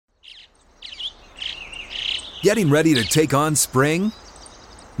Getting ready to take on spring?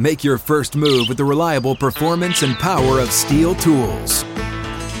 Make your first move with the reliable performance and power of Steel tools.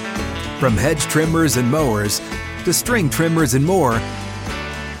 From hedge trimmers and mowers to string trimmers and more,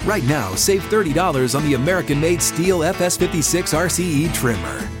 right now save $30 on the American-made Steel FS56 RCE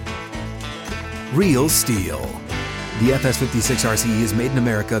trimmer. Real Steel. The FS56 RCE is made in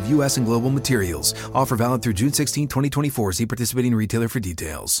America of U.S. and global materials. Offer valid through June 16, 2024. See participating retailer for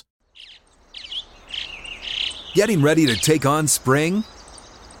details. Getting ready to take on spring?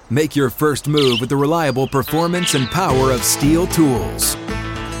 Make your first move with the reliable performance and power of Steel tools.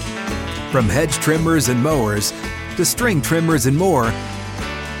 From hedge trimmers and mowers to string trimmers and more,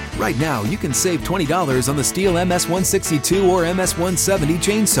 right now you can save $20 on the Steel MS-162 or MS-170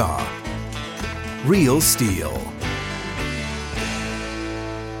 chainsaw. Real Steel.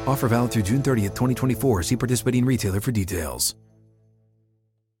 Offer valid through June 30th, 2024. See participating retailer for details.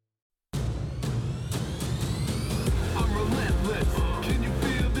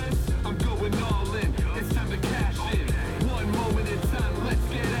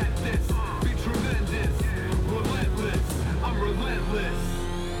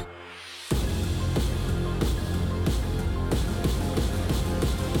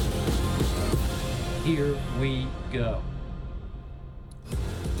 Here we go.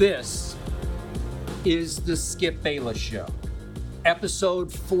 This is the Skip Bayless Show,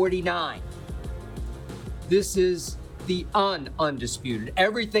 episode 49. This is the undisputed,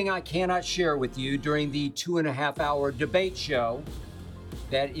 everything I cannot share with you during the 2.5-hour debate show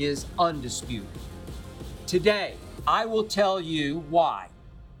that is undisputed. Today, I will tell you why.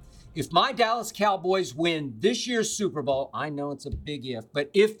 If my Dallas Cowboys win this year's Super Bowl, I know it's a big if, but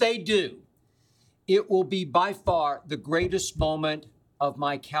if they do, it will be by far the greatest moment of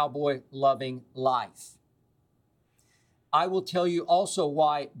my Cowboy-loving life. I will tell you also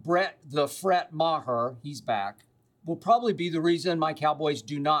why Brett the Fret Maher, he's back, will probably be the reason my Cowboys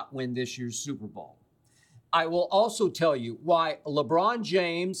do not win this year's Super Bowl. I will also tell you why LeBron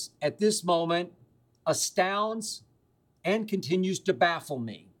James at this moment astounds and continues to baffle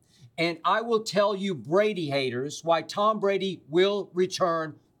me. And I will tell you, Brady haters, why Tom Brady will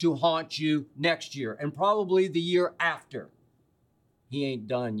return to haunt you next year and probably the year after. He ain't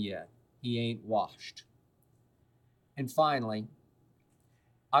done yet. He ain't washed. And finally,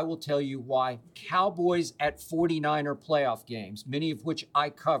 I will tell you why Cowboys at 49er playoff games, many of which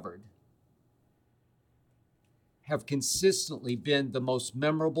I covered, have consistently been the most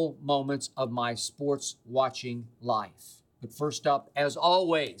memorable moments of my sports watching life. But first up, as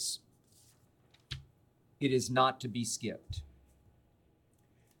always, it is not to be skipped.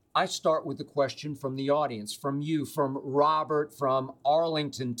 I start with a question from the audience, from you, from Robert from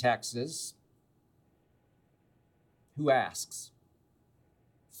Arlington, Texas, who asks,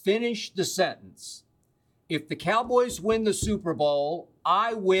 finish the sentence. If the Cowboys win the Super Bowl,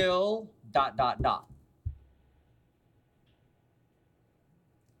 I will ...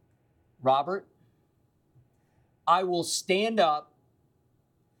 Robert, I will stand up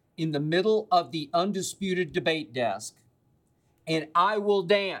in the middle of the undisputed debate desk and I will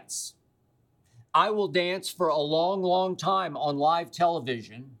dance. I will dance for a long, long time on live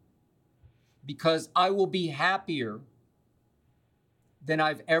television because I will be happier than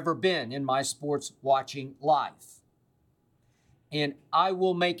I've ever been in my sports watching life. And I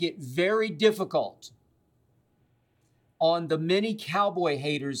will make it very difficult on the many Cowboy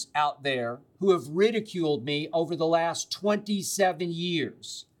haters out there who have ridiculed me over the last 27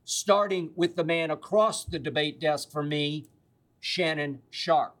 years, starting with the man across the debate desk from me, Shannon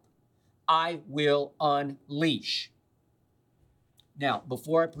Sharp. I will unleash. Now,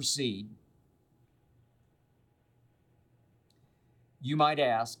 before I proceed, you might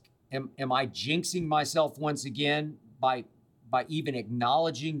ask, am I jinxing myself once again by even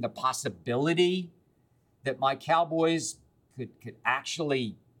acknowledging the possibility that my Cowboys could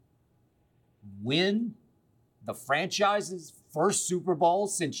actually win the franchise's first Super Bowl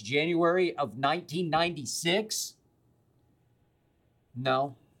since January of 1996?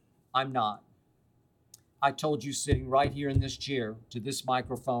 No, I'm not. I told you sitting right here in this chair to this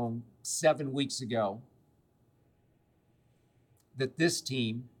microphone 7 weeks ago that this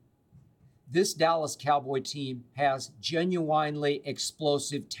team, this Dallas Cowboy team, has genuinely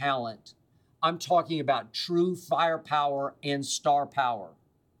explosive talent. I'm talking about true firepower and star power,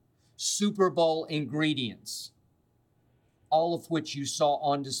 Super Bowl ingredients, all of which you saw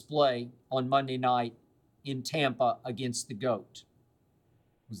on display on Monday night in Tampa against the GOAT.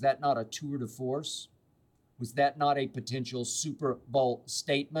 Was that not a tour de force? Was that not a potential Super Bowl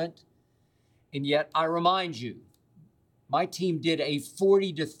statement? And yet, I remind you, my team did a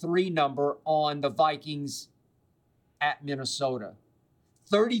 40-3 number on the Vikings at Minnesota.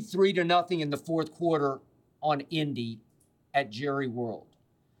 33-0 in the fourth quarter on Indy at Jerry World.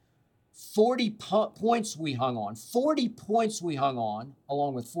 40 points we hung on. 40 points we hung on,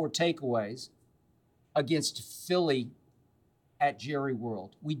 along with 4 takeaways, against Philly at Jerry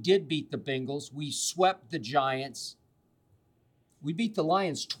World. We did beat the Bengals. We swept the Giants. We beat the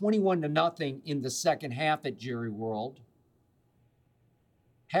Lions 21-0 in the second half at Jerry World.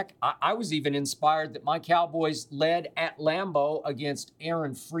 Heck, I was even inspired that my Cowboys led at Lambeau against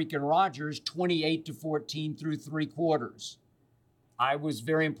Aaron freaking Rodgers 28-14 through 3 quarters. I was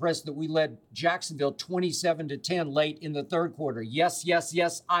very impressed that we led Jacksonville 27-10 late in the third quarter. Yes, yes,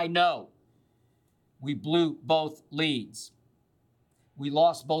 yes, I know. We blew both leads. We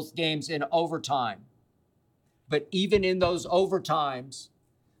lost both games in overtime. But even in those overtimes,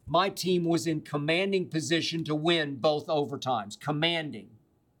 my team was in commanding position to win both overtimes. Commanding.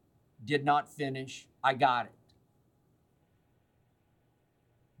 Did not finish. I got it.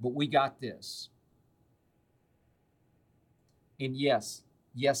 But we got this. And yes,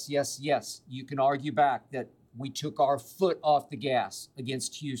 you can argue back that we took our foot off the gas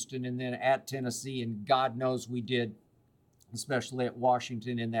against Houston and then at Tennessee, and God knows we did, especially at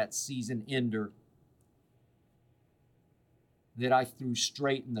Washington in that season ender that I threw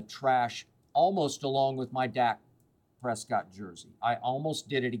straight in the trash, almost along with my Dak Prescott jersey. I almost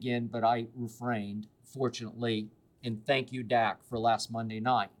did it again, but I refrained, fortunately, and thank you, Dak, for last Monday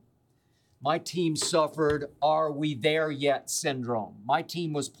night. My team suffered "are we there yet" syndrome. My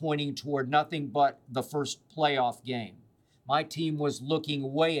team was pointing toward nothing but the first playoff game. My team was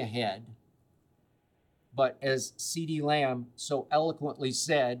looking way ahead. But as CeeDee Lamb so eloquently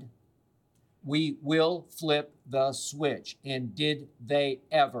said, we will flip the switch. And did they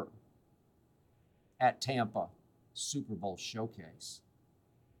ever at Tampa Super Bowl showcase?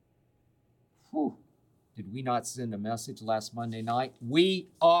 Whew. Did we not send a message last Monday night? We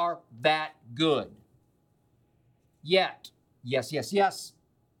are that good. Yet, yes.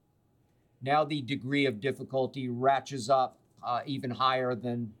 Now the degree of difficulty ratchets up even higher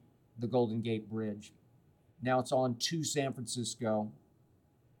than the Golden Gate Bridge. Now it's on to San Francisco.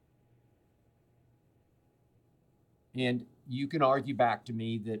 And you can argue back to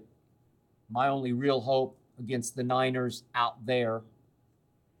me that my only real hope against the Niners out there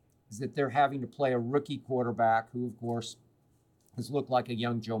is that they're having to play a rookie quarterback who, of course, has looked like a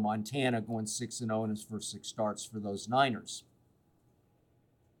young Joe Montana, going 6-0 in his first 6 starts for those Niners.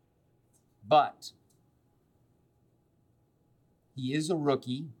 But he is a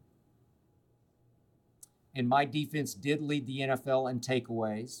rookie, and my defense did lead the NFL in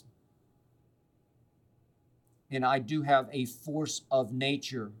takeaways. And I do have a force of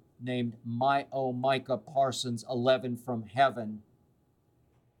nature named Micah Parsons, 11 from heaven.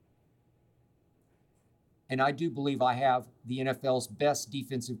 And I do believe I have the NFL's best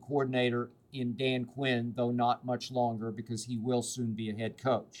defensive coordinator in Dan Quinn, though not much longer, because he will soon be a head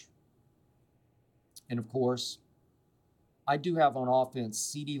coach. And of course, I do have on offense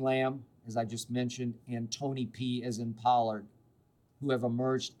CeeDee Lamb, as I just mentioned, and Tony P. as in Pollard, who have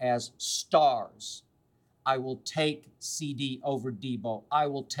emerged as stars. I will take CD over Debo. I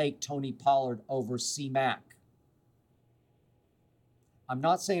will take Tony Pollard over C-Mac. I'm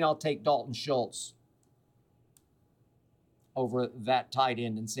not saying I'll take Dalton Schultz over that tight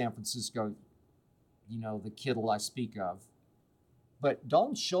end in San Francisco, the Kittle I speak of. But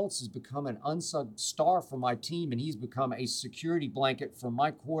Dalton Schultz has become an unsung star for my team, and he's become a security blanket for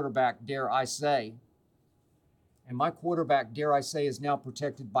my quarterback, dare I say. And my quarterback, dare I say, is now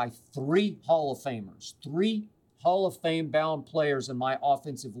protected by 3 Hall of Famers, 3 Hall of Fame-bound players in my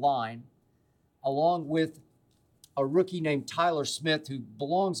offensive line, along with a rookie named Tyler Smith, who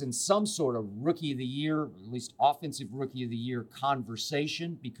belongs in some sort of Rookie of the Year, at least Offensive Rookie of the Year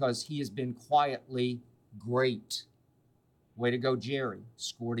conversation, because he has been quietly great. Way to go, Jerry.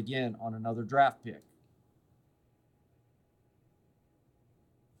 Scored again on another draft pick.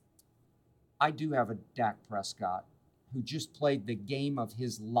 I do have a Dak Prescott who just played the game of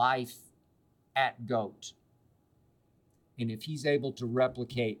his life at GOAT. And if he's able to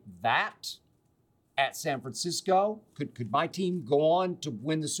replicate that at San Francisco, could my team go on to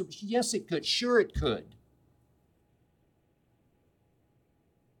win the Super Bowl? Yes, it could. Sure, it could.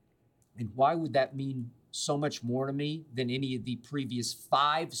 And why would that mean so much more to me than any of the previous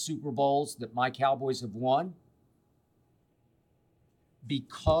 5 Super Bowls that my Cowboys have won?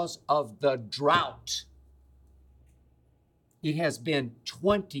 Because of the drought. It has been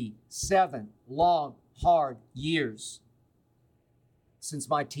 27 long, hard years since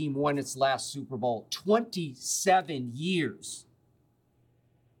my team won its last Super Bowl. 27 years.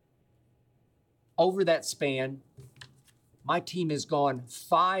 Over that span, My team has gone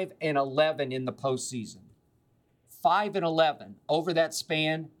 5-11 in the postseason. 5-11 over that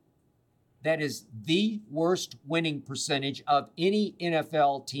span. That is the worst winning percentage of any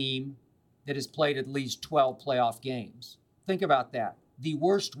NFL team that has played at least 12 playoff games. Think about that. The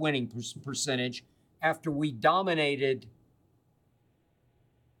worst winning percentage after we dominated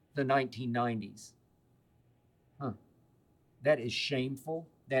the 1990s. That is shameful.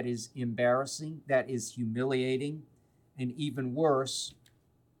 That is embarrassing. That is humiliating. And even worse,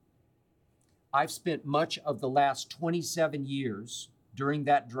 I've spent much of the last 27 years during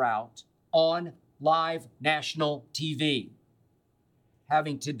that drought on live national TV,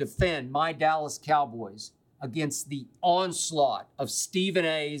 having to defend my Dallas Cowboys against the onslaught of Stephen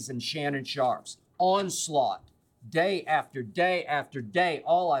A's and Shannon Sharps. Onslaught. Day after day after day,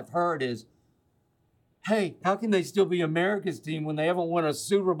 all I've heard is, hey, how can they still be America's team when they haven't won a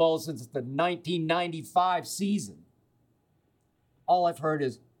Super Bowl since the 1995 season? All I've heard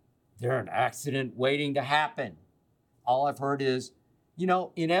is, they're an accident waiting to happen. All I've heard is,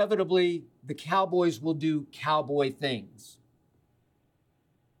 inevitably, the Cowboys will do cowboy things.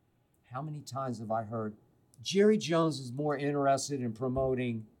 How many times have I heard, Jerry Jones is more interested in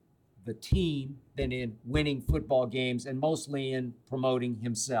promoting the team than in winning football games, and mostly in promoting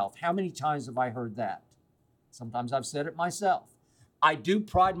himself? How many times have I heard that? Sometimes I've said it myself. I do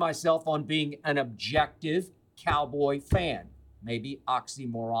pride myself on being an objective Cowboy fan. Maybe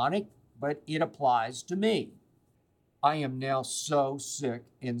oxymoronic, but it applies to me. I am now so sick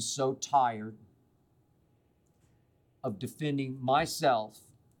and so tired of defending myself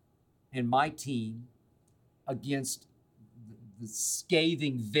and my team against the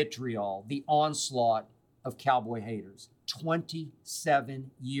scathing vitriol, the onslaught of Cowboy haters.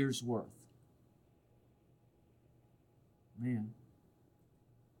 27 years worth. Man,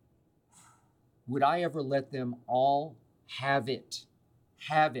 would I ever let them all have it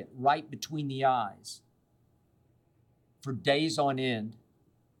right between the eyes for days on end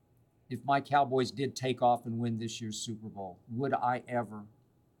if my Cowboys did take off and win this year's Super Bowl? Would I ever?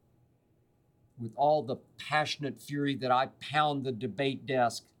 With all the passionate fury that I pound the debate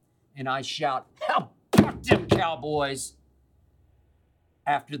desk and I shout, how about them Cowboys,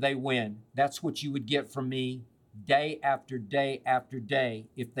 after they win. That's what you would get from me day after day after day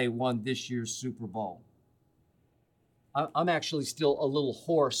if they won this year's Super Bowl. I'm actually still a little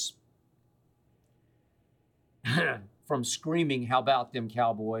hoarse from screaming, how about them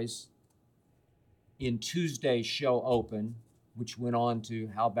Cowboys, in Tuesday's show open, which went on to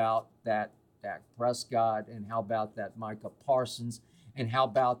how about that Dak Prescott, and how about that Micah Parsons, and how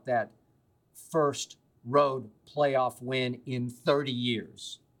about that first road playoff win in 30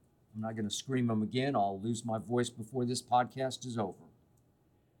 years. I'm not going to scream them again. I'll lose my voice before this podcast is over.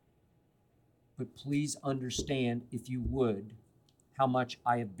 But please understand, if you would, how much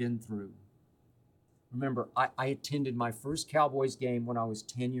I have been through. Remember, I attended my first Cowboys game when I was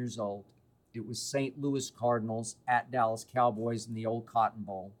 10 years old. It was St. Louis Cardinals at Dallas Cowboys in the old Cotton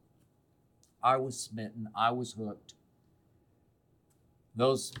Bowl. I was smitten. I was hooked.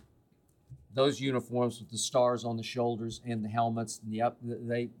 Those uniforms with the stars on the shoulders and the helmets, and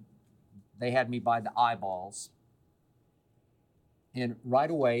they had me by the eyeballs. And right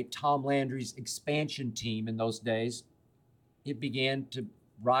away, Tom Landry's expansion team in those days, it began to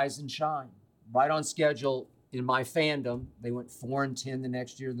rise and shine. Right on schedule in my fandom, they went 4-10 the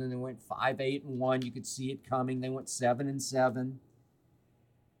next year. Then they went 5-8-1. You could see it coming. They went 7-7.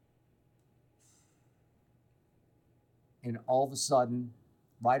 And all of a sudden,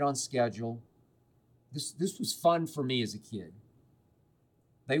 right on schedule, this was fun for me as a kid.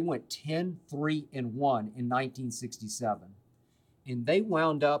 They went 10-3-1 in 1967. And they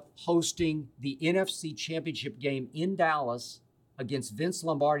wound up hosting the NFC Championship game in Dallas against Vince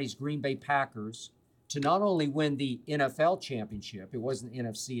Lombardi's Green Bay Packers to not only win the NFL championship, it wasn't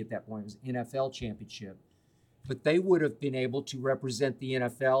NFC at that point, it was NFL championship, but they would have been able to represent the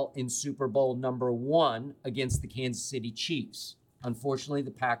NFL in Super Bowl number 1 against the Kansas City Chiefs. Unfortunately,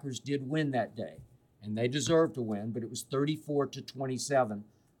 the Packers did win that day, and they deserved to win, but it was 34-27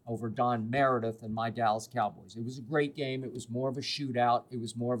 over Don Meredith and my Dallas Cowboys. It was a great game. It was more of a shootout. It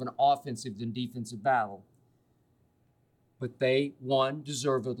was more of an offensive than defensive battle. But they won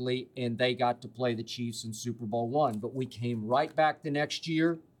deservedly, and they got to play the Chiefs in Super Bowl 1. But we came right back the next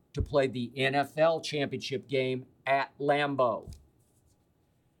year to play the NFL championship game at Lambeau.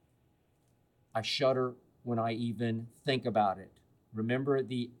 I shudder when I even think about it. Remember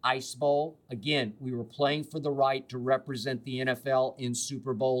the Ice Bowl? Again, we were playing for the right to represent the NFL in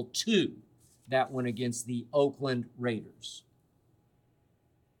Super Bowl II. That one against the Oakland Raiders.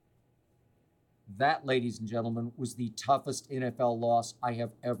 That, ladies and gentlemen, was the toughest NFL loss I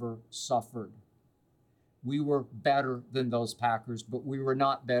have ever suffered. We were better than those Packers, but we were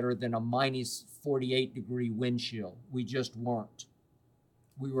not better than a minus 48-degree wind chill. We just weren't.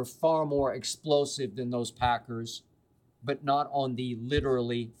 We were far more explosive than those Packers, but not on the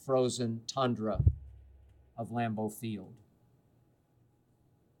literally frozen tundra of Lambeau Field.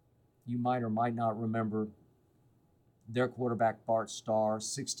 You might or might not remember their quarterback, Bart Starr,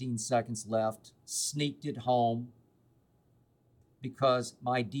 16 seconds left, sneaked it home because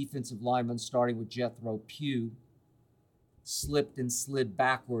my defensive lineman, starting with Jethro Pugh, slipped and slid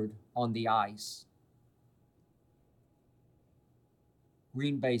backward on the ice.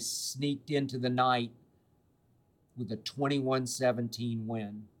 Green Bay sneaked into the night with a 21-17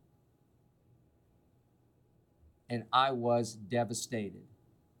 win. And I was devastated.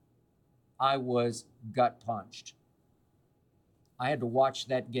 I was gut punched. I had to watch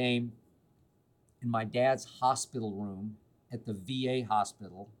that game in my dad's hospital room at the VA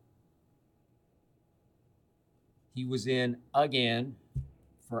hospital. He was in again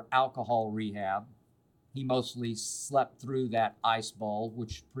for alcohol rehab. He mostly slept through that ice ball,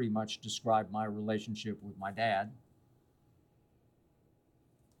 which pretty much described my relationship with my dad.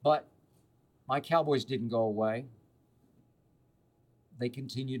 But my Cowboys didn't go away. They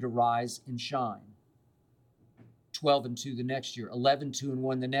continued to rise and shine. 12-2 the next year,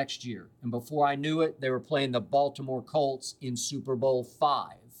 11-2-1 the next year. And before I knew it, they were playing the Baltimore Colts in Super Bowl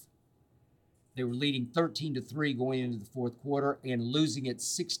V. They were leading 13-3 going into the fourth quarter and losing it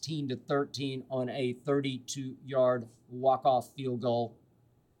 16-13 on a 32-yard walk-off field goal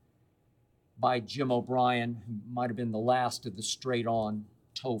by Jim O'Brien, who might have been the last of the straight-on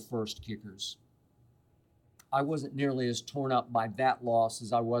toe-first kickers. I wasn't nearly as torn up by that loss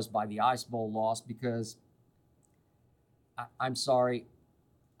as I was by the Ice Bowl loss because I'm sorry,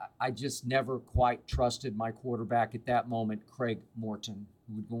 I just never quite trusted my quarterback at that moment, Craig Morton,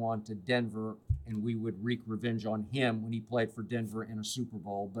 who would go on to Denver, and we would wreak revenge on him when he played for Denver in a Super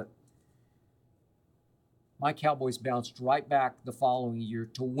Bowl. But my Cowboys bounced right back the following year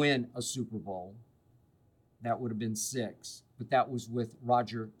to win a Super Bowl. That would have been 6. But that was with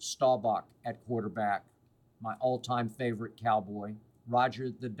Roger Staubach at quarterback, my all-time favorite Cowboy.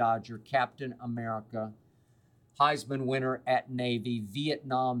 Roger the Dodger, Captain America, Heisman winner at Navy,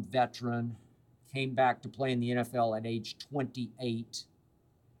 Vietnam veteran, came back to play in the NFL at age 28.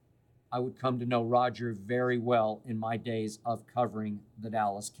 I would come to know Roger very well in my days of covering the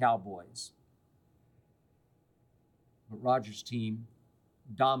Dallas Cowboys. But Roger's team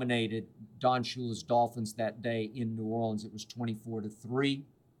dominated Don Shula's Dolphins that day in New Orleans. It was 24-3.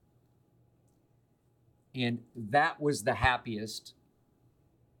 And that was the happiest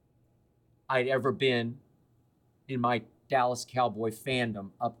I'd ever been in my Dallas Cowboy fandom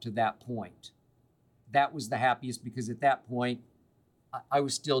up to that point. That was the happiest because at that point, I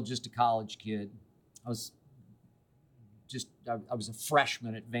was still just a college kid. I was a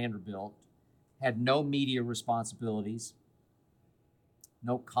freshman at Vanderbilt, had no media responsibilities,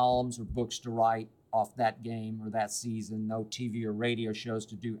 no columns or books to write off that game or that season, no TV or radio shows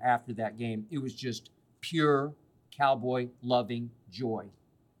to do after that game. It was just pure Cowboy loving joy.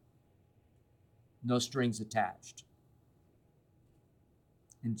 No strings attached.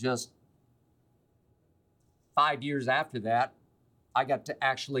 And just 5 years after that, I got to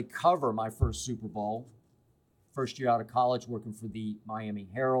actually cover my first Super Bowl. First year out of college, working for the Miami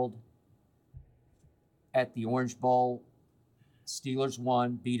Herald. At the Orange Bowl, Steelers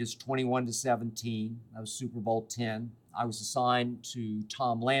won, beat us 21-17. That was Super Bowl 10. I was assigned to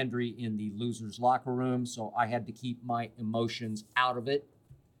Tom Landry in the losers' locker room, so I had to keep my emotions out of it.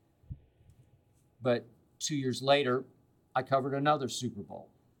 But 2 years later, I covered another Super Bowl.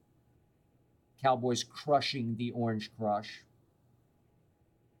 Cowboys crushing the Orange Crush.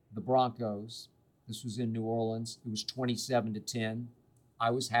 The Broncos. This was in New Orleans. It was 27-10. I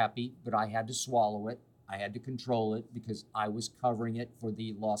was happy, but I had to swallow it. I had to control it because I was covering it for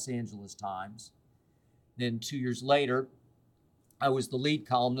the Los Angeles Times. Then 2 years later, I was the lead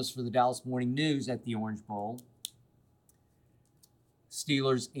columnist for the Dallas Morning News at the Orange Bowl.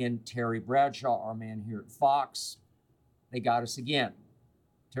 Steelers and Terry Bradshaw, our man here at Fox, they got us again.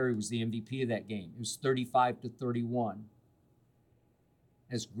 Terry was the MVP of that game. It was 35-31.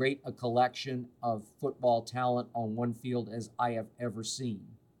 As great a collection of football talent on one field as I have ever seen.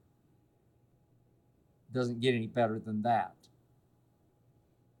 Doesn't get any better than that.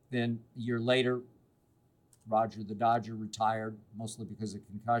 Then a year later, Roger the Dodger retired, mostly because of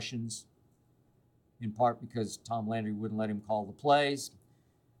concussions, in part because Tom Landry wouldn't let him call the plays.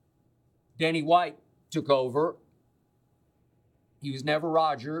 Danny White took over. He was never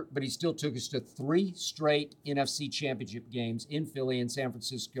Roger, but he still took us to 3 straight NFC championship games in Philly, in San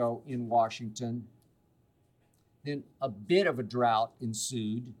Francisco, in Washington. Then a bit of a drought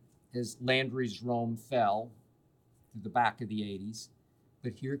ensued as Landry's Rome fell through the back of the 80s.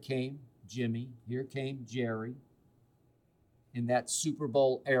 But here came Jimmy, here came Jerry, and that Super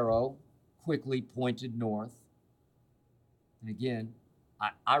Bowl arrow quickly pointed north. And again,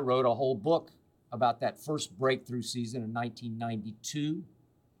 I wrote a whole book about that first breakthrough season in 1992.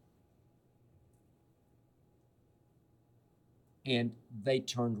 And they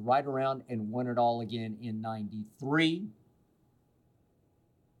turned right around and won it all again in 93.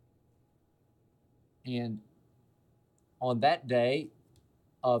 And on that day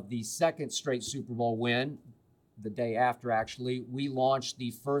of the second straight Super Bowl win, the day after actually, we launched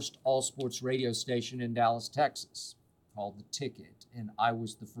the first all-sports radio station in Dallas, Texas, called The Ticket, and I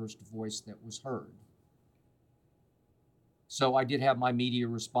was the first voice that was heard. So I did have my media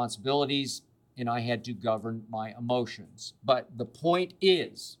responsibilities, and I had to govern my emotions. But the point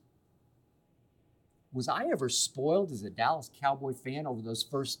is, was I ever spoiled as a Dallas Cowboy fan over those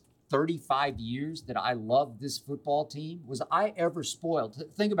first 35 years that I loved this football team? Was I ever spoiled?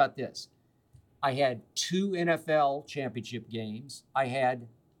 Think about this. I had 2 NFL championship games. I had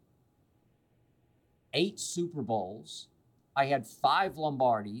 8 Super Bowls. I had 5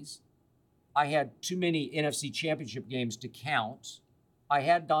 Lombardis. I had too many NFC championship games to count. I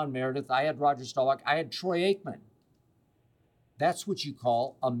had Don Meredith. I had Roger Staubach. I had Troy Aikman. That's what you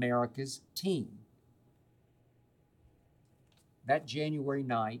call America's team. That January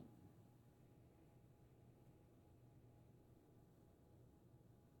night,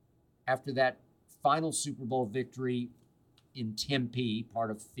 after that final Super Bowl victory in Tempe, part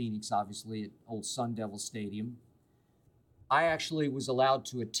of Phoenix, obviously, at old Sun Devil Stadium, I actually was allowed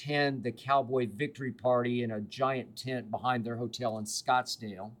to attend the Cowboy victory party in a giant tent behind their hotel in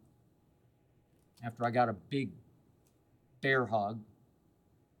Scottsdale after I got a big bear hug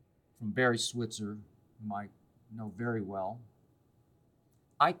from Barry Switzer, whom I know very well.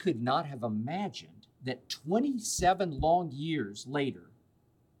 I could not have imagined that 27 long years later,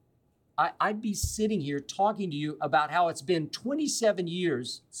 I'd be sitting here talking to you about how it's been 27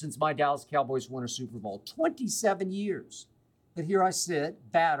 years since my Dallas Cowboys won a Super Bowl. 27 years. But here I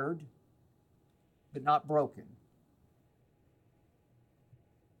sit, battered, but not broken.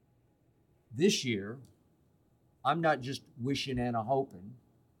 This year, I'm not just wishing and a hoping.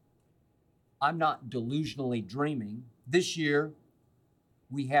 I'm not delusionally dreaming. This year,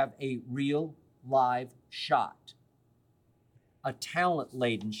 we have a real live shot, a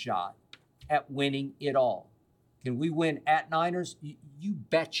talent-laden shot at winning it all. Can we win at Niners? You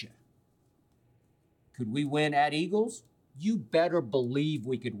betcha. Could we win at Eagles? You better believe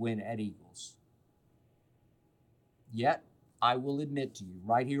we could win at Eagles. Yet, I will admit to you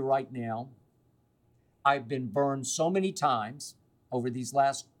right here, right now, I've been burned so many times over these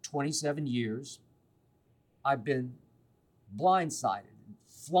last 27 years. I've been blindsided and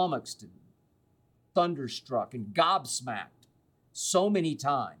flummoxed and thunderstruck and gobsmacked so many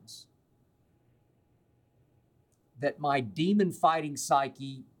times that my demon-fighting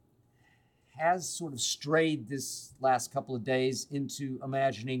psyche has sort of strayed this last couple of days into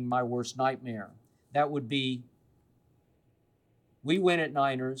imagining my worst nightmare. That would be, we win at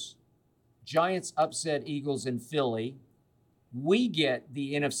Niners, Giants upset Eagles in Philly, we get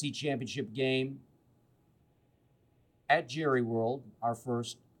the NFC Championship game at Jerry World, our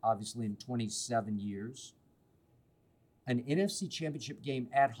first, obviously, in 27 years, an NFC Championship game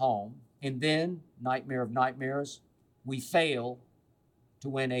at home, and then, nightmare of nightmares, we fail to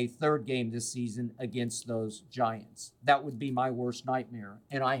win a third game this season against those Giants. That would be my worst nightmare.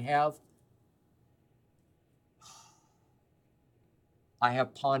 And I have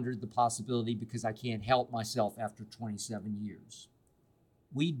pondered the possibility because I can't help myself after 27 years.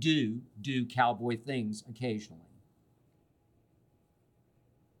 We do Cowboy things occasionally.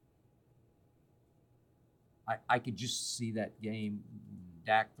 I could just see that game,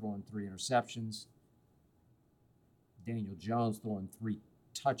 Dak throwing 3 interceptions, Daniel Jones throwing 3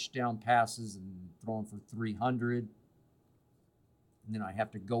 touchdown passes and throwing for 300. And then I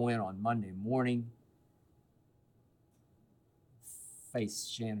have to go in on Monday morning, face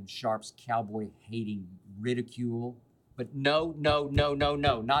Shannon Sharp's Cowboy-hating ridicule. But no,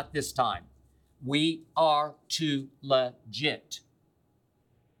 not this time. We are too legit.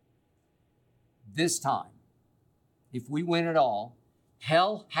 This time, if we win it all,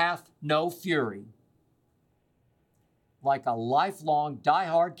 hell hath no fury like a lifelong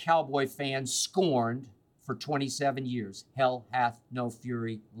diehard Cowboy fan scorned for 27 years. Hell hath no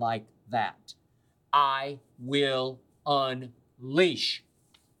fury like that. I will unleash leash.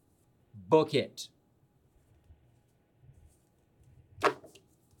 Book it.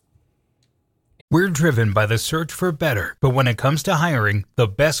 We're driven by the search for better, but when it comes to hiring, the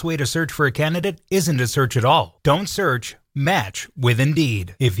best way to search for a candidate isn't to search at all. Don't search, match with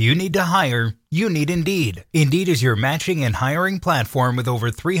Indeed. If you need to hire, you need Indeed. Indeed is your matching and hiring platform with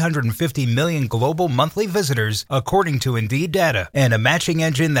over 350 million global monthly visitors, according to Indeed data, and a matching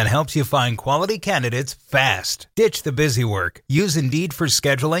engine that helps you find quality candidates fast. Ditch the busy work. Use Indeed for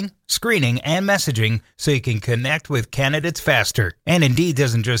scheduling, screening, and messaging so you can connect with candidates faster. And Indeed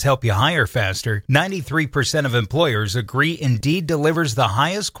doesn't just help you hire faster. 93% of employers agree Indeed delivers the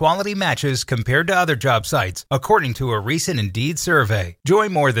highest quality matches compared to other job sites, according to a recent Indeed survey.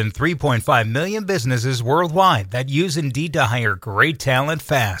 Join more than 3.5 million businesses worldwide that use Indeed to hire great talent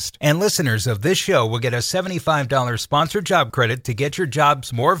fast. And listeners of this show will get a $75 sponsored job credit to get your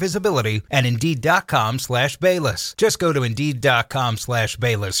jobs more visibility at Indeed.com/Bayless. Just go to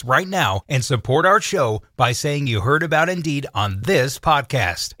Indeed.com/Bayless right now and support our show by saying you heard about Indeed on this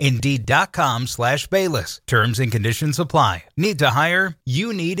podcast. Indeed.com/Bayless. Terms and conditions apply. Need to hire?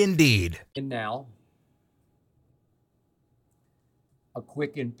 You need Indeed. And now, a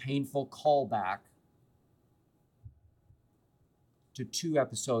quick and painful callback to 2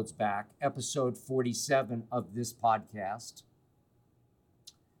 episodes back, episode 47 of this podcast,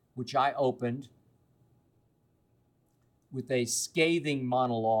 which I opened with a scathing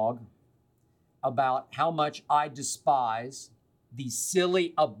monologue about how much I despise the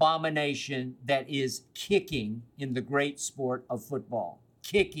silly abomination that is kicking in the great sport of football.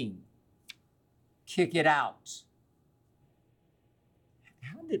 Kicking. Kick it out.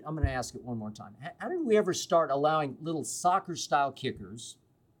 I'm going to ask it one more time. How did we ever start allowing little soccer-style kickers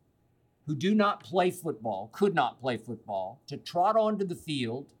who do not play football, could not play football, to trot onto the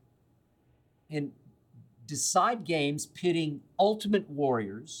field and decide games pitting ultimate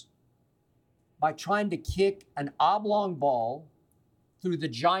warriors by trying to kick an oblong ball through the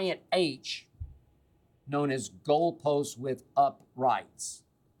giant H known as goalposts with uprights,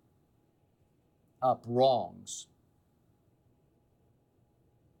 up wrongs?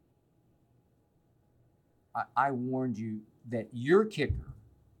 I warned you that your kicker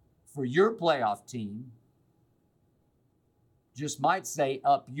for your playoff team just might say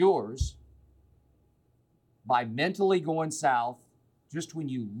up yours by mentally going south just when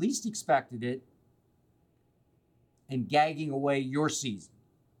you least expected it and gagging away your season.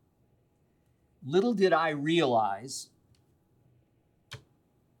 Little did I realize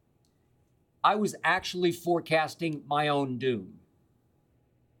I was actually forecasting my own doom.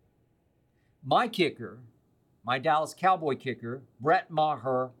 My kicker, my Dallas Cowboy kicker, Brett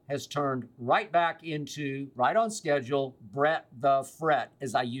Maher, has turned right back into, right on schedule, Brett the Fret,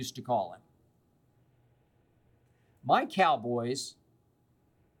 as I used to call him. My Cowboys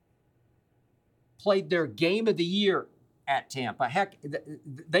played their game of the year at Tampa. Heck,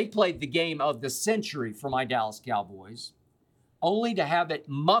 they played the game of the century for my Dallas Cowboys, only to have it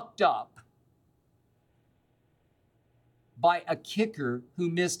mucked up by a kicker who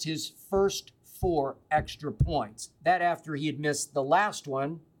missed his first 4 extra points. That after he had missed the last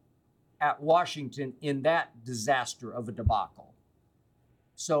one at Washington in that disaster of a debacle.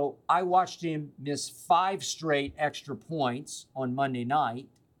 So I watched him miss 5 straight extra points on Monday night.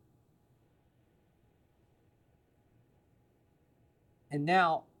 And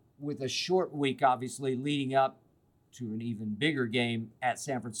now, with a short week, obviously, leading up to an even bigger game at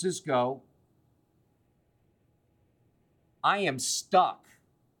San Francisco, I am stuck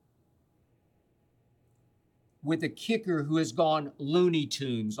with a kicker who has gone Looney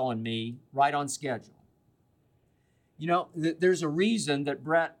Tunes on me right on schedule. You know, there's a reason that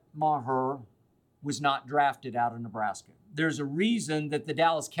Brett Maher was not drafted out of Nebraska. There's a reason that the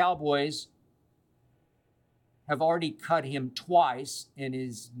Dallas Cowboys have already cut him twice and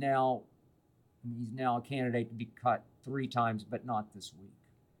he's now a candidate to be cut 3 times, but not this week.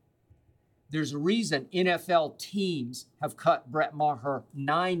 There's a reason NFL teams have cut Brett Maher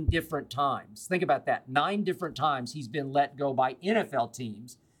 9 different times. Think about that. 9 different times he's been let go by NFL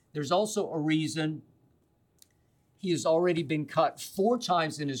teams. There's also a reason he has already been cut 4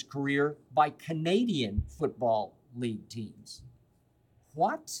 times in his career by Canadian Football League teams.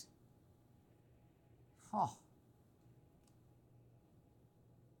 What? Oh.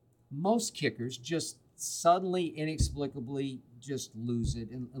 Most kickers just suddenly, inexplicably just lose it,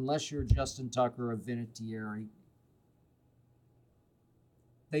 unless you're Justin Tucker or Vinatieri.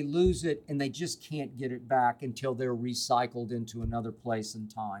 They lose it and they just can't get it back until they're recycled into another place and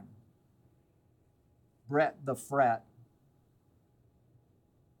time. Brett the Fret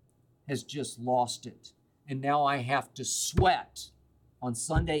has just lost it. And now I have to sweat on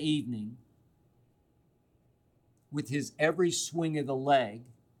Sunday evening with his every swing of the leg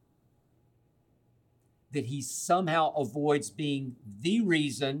that he somehow avoids being the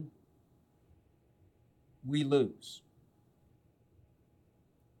reason we lose.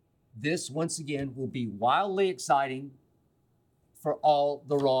 This, once again, will be wildly exciting for all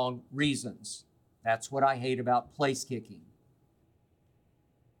the wrong reasons. That's what I hate about place kicking.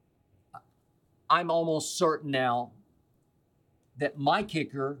 I'm almost certain now that my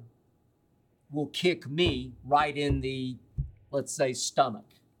kicker will kick me right in the, let's say, stomach.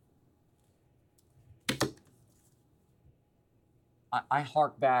 I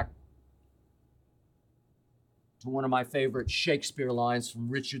hark back to one of my favorite Shakespeare lines from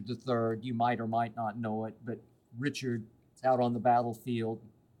Richard III. You might or might not know it, but Richard is out on the battlefield.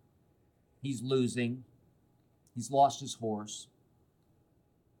 He's losing. He's lost his horse.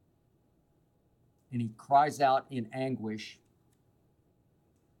 And he cries out in anguish,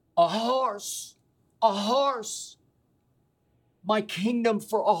 "A horse! A horse! My kingdom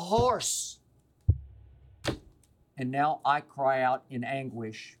for a horse!" And now I cry out in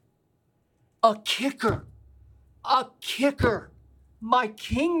anguish, "A kicker! A kicker! My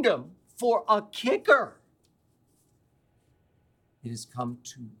kingdom for a kicker!" It has come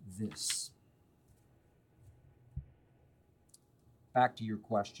to this. Back to your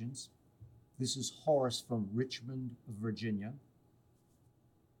questions. This is Horace from Richmond, Virginia.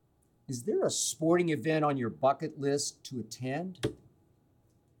 Is there a sporting event on your bucket list to attend?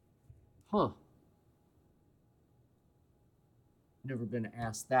 Never been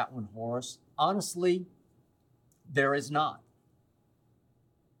asked that one, Horace. Honestly, there is not.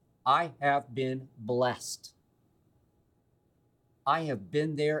 I have been blessed. I have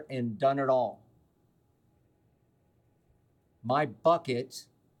been there and done it all. My bucket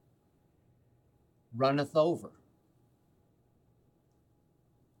runneth over.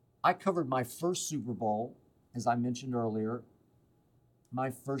 I covered my first Super Bowl, as I mentioned earlier, my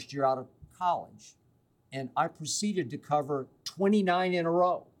first year out of college. And I proceeded to cover 29 in a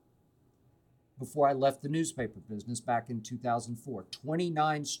row before I left the newspaper business back in 2004.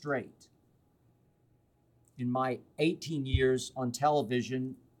 29 straight. In my 18 years on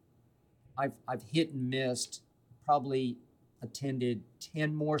television, I've hit and missed, probably attended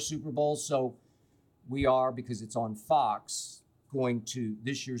 10 more Super Bowls. So we are, because it's on Fox, going to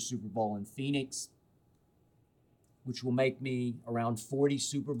this year's Super Bowl in Phoenix, which will make me around 40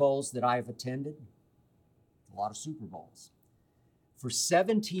 Super Bowls that I've attended. A lot of Super Bowls. For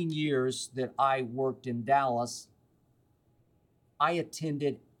 17 years that I worked in Dallas, I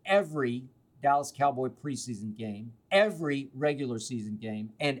attended every Dallas Cowboy preseason game, every regular season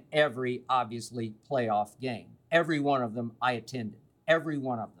game, and every, obviously, playoff game. Every one of them I attended. Every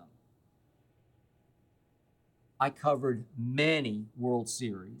one of them. I covered many World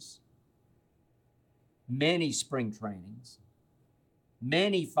Series, many spring trainings,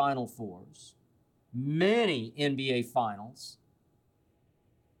 many Final Fours, many NBA Finals.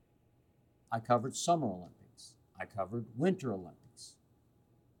 I covered Summer Olympics. I covered Winter Olympics.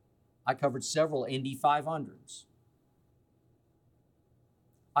 I covered several Indy 500s.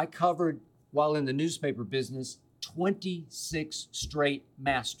 I covered, while in the newspaper business, 26 straight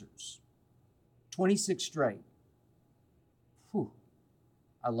Masters. 26 straight. Whew.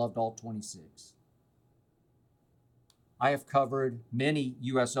 I loved all 26. I have covered many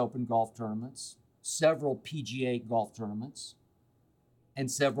U.S. Open golf tournaments, several PGA golf tournaments, and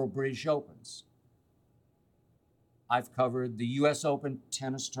several British Opens. I've covered the U.S. Open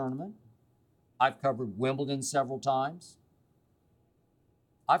tennis tournament. I've covered Wimbledon several times.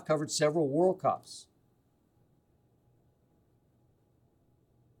 I've covered several World Cups.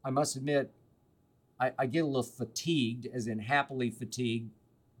 I must admit, I get a little fatigued, as in happily fatigued,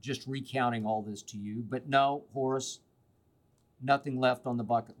 just recounting all this to you. But no, Horace, nothing left on the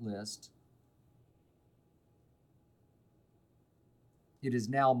bucket list. It is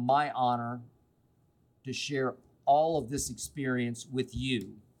now my honor to share all of this experience with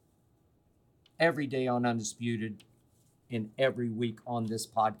you every day on Undisputed and every week on this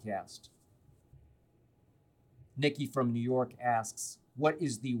podcast. Nikki from New York asks, what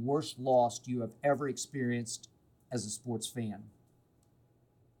is the worst loss you have ever experienced as a sports fan?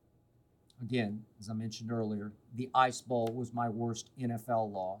 Again, as I mentioned earlier, the Ice Bowl was my worst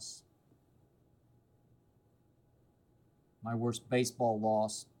NFL loss. My worst baseball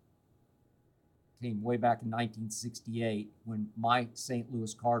loss came way back in 1968 when my St.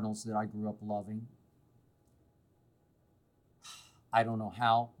 Louis Cardinals that I grew up loving, I don't know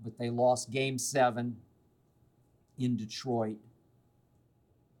how, but they lost Game 7 in Detroit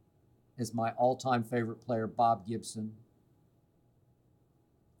as my all-time favorite player, Bob Gibson,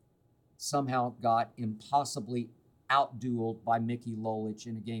 somehow got impossibly outdueled by Mickey Lolich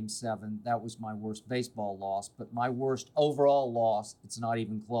in a Game 7. That was my worst baseball loss, but my worst overall loss, it's not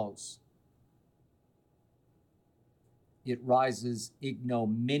even close. It rises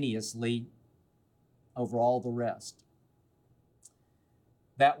ignominiously over all the rest.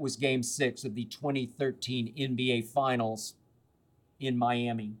 That was Game 6 of the 2013 NBA Finals in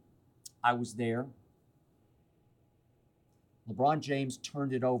Miami. I was there. LeBron James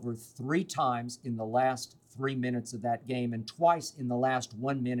turned it over 3 times in the last 3 minutes of that game and twice in the last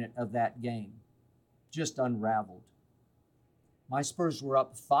 1 minute of that game. Just unraveled. My Spurs were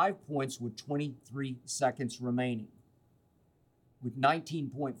up 5 points with 23 seconds remaining. With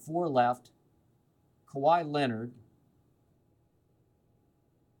 19.4 left, Kawhi Leonard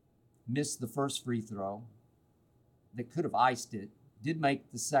missed the first free throw that could have iced it, did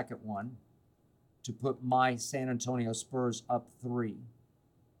make the second one to put my San Antonio Spurs up 3.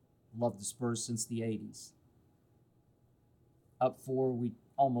 Loved the Spurs since the 80s. Up 4, we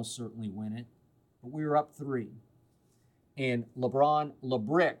almost certainly win it, but we were up 3. And LeBron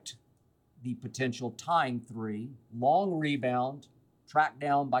LeBricked the potential tying 3. Long rebound, tracked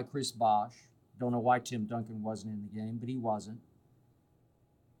down by Chris Bosh. Don't know why Tim Duncan wasn't in the game, but he wasn't.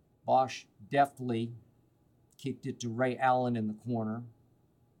 Bosh deftly kicked it to Ray Allen in the corner,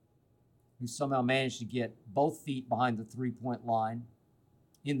 who somehow managed to get both feet behind the three-point line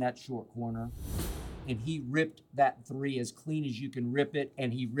in that short corner. And he ripped that 3 as clean as you can rip it,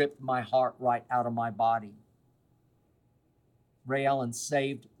 and he ripped my heart right out of my body. Ray Allen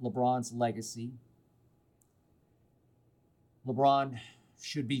saved LeBron's legacy. LeBron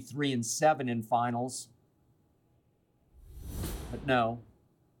should be 3-7 in finals. But no,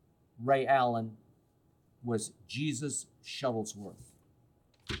 Ray Allen was Jesus Shuttlesworth.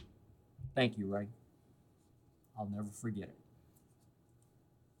 Thank you, Ray. I'll never forget it.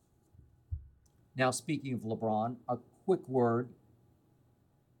 Now, speaking of LeBron, a quick word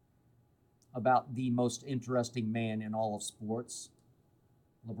about the most interesting man in all of sports,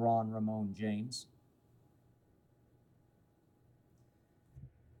 LeBron Ramon James.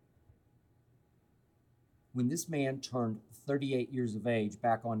 When this man turned 38 years of age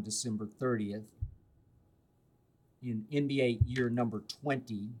back on December 30th, in NBA year number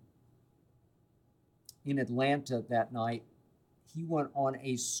 20, in Atlanta that night, he went on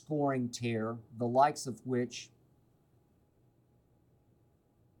a scoring tear, the likes of which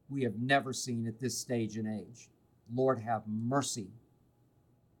we have never seen at this stage in age. Lord have mercy.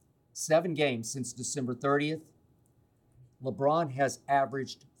 7 games since December 30th, LeBron has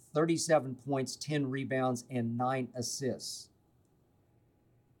averaged 37 points, 10 rebounds, and 9 assists.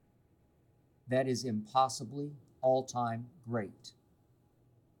 That is impossibly all-time great.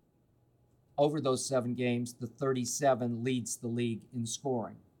 Over those 7 games, the 37 leads the league in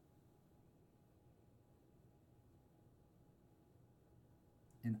scoring.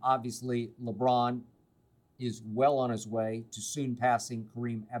 And obviously, LeBron is well on his way to soon passing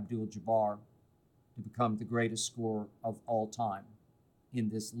Kareem Abdul-Jabbar to become the greatest scorer of all time in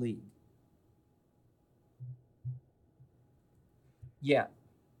this league. Yet,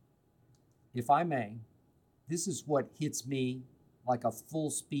 if I may, this is what hits me like a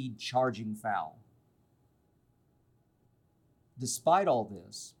full-speed charging foul. Despite all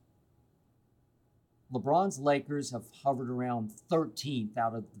this, LeBron's Lakers have hovered around 13th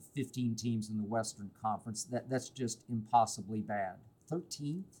out of the 15 teams in the Western Conference. That's just impossibly bad.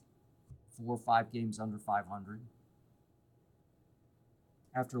 13th? 4 or 5 games under 500.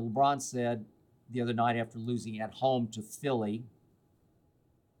 After LeBron said the other night after losing at home to Philly,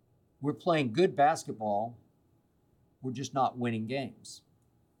 we're playing good basketball, we're just not winning games.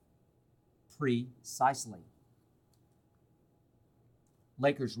 Precisely.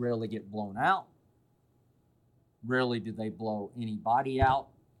 Lakers rarely get blown out. Rarely do they blow anybody out.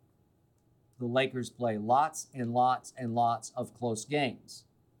 The Lakers play lots and lots and lots of close games,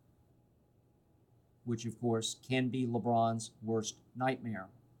 which of course can be LeBron's worst nightmare.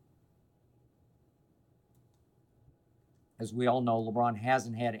 As we all know, LeBron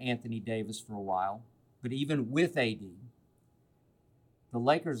hasn't had Anthony Davis for a while, but even with AD, the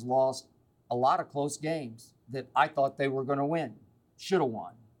Lakers lost a lot of close games that I thought they were going to win, should have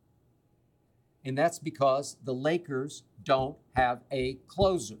won. And that's because the Lakers don't have a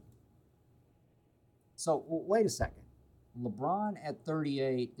closer. So, wait a second. LeBron at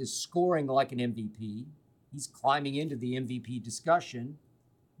 38 is scoring like an MVP. He's climbing into the MVP discussion.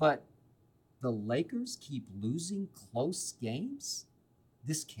 But the Lakers keep losing close games?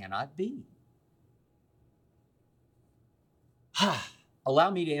 This cannot be.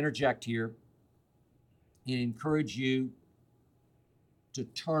 Allow me to interject here and encourage you to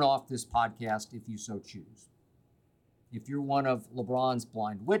turn off this podcast if you so choose. If you're one of LeBron's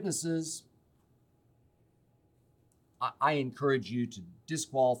blind witnesses, I encourage you to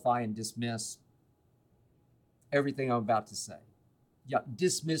disqualify and dismiss everything I'm about to say. Yeah,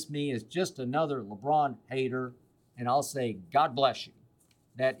 dismiss me as just another LeBron hater, and I'll say, God bless you.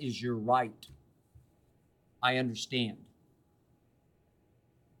 That is your right. I understand.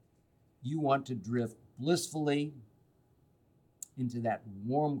 You want to drift blissfully into that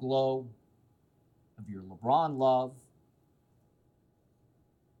warm glow of your LeBron love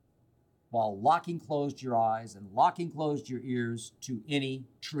while locking closed your eyes and locking closed your ears to any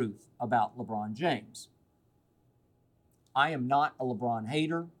truth about LeBron James. I am not a LeBron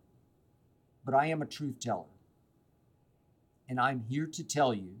hater, but I am a truth teller. And I'm here to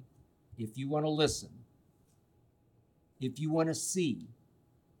tell you, if you want to listen, if you want to see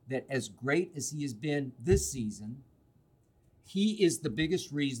that as great as he has been this season, he is the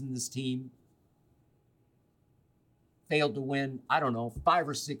biggest reason this team failed to win, 5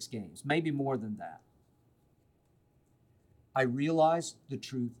 or 6 games, maybe more than that. I realize the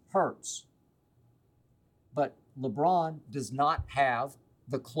truth hurts, but LeBron does not have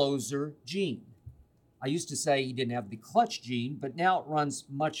the closer gene. I used to say he didn't have the clutch gene, but now it runs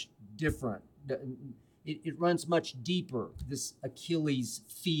much different. It runs much deeper, this Achilles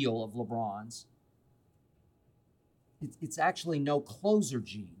feel of LeBron's. It's actually no closer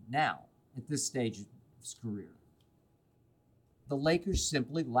gene now at this stage of his career. The Lakers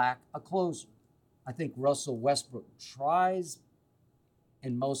simply lack a closer. I think Russell Westbrook tries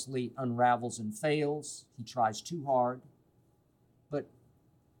and mostly unravels and fails. He tries too hard. But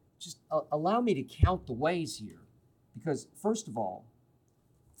just allow me to count the ways here. Because, first of all,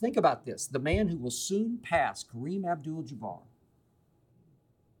 think about this. The man who will soon pass Kareem Abdul-Jabbar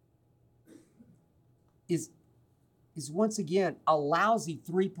is once again a lousy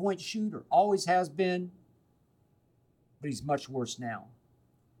three-point shooter. Always has been, but he's much worse now.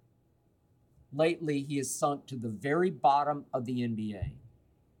 Lately, he has sunk to the very bottom of the NBA.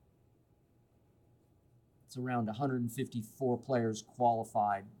 It's around 154 players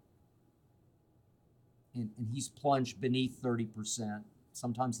qualified. And he's plunged beneath 30%.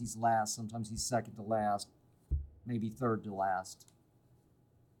 Sometimes he's last, sometimes he's second to last, maybe third to last.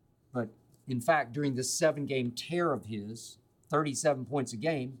 But in fact, during this 7-game tear of his, 37 points a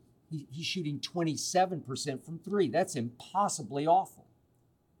game, he's shooting 27% from 3. That's impossibly awful.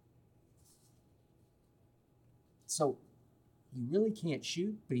 So he really can't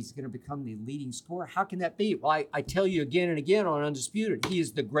shoot, but he's going to become the leading scorer. How can that be? Well, I tell you again and again on Undisputed, he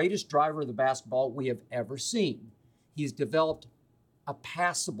is the greatest driver of the basketball we have ever seen. He's developed a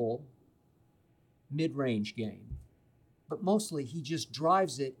passable mid-range game. But mostly he just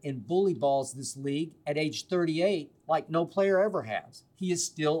drives it and bully balls this league at age 38 like no player ever has. He is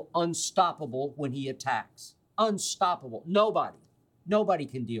still unstoppable when he attacks. Unstoppable. Nobody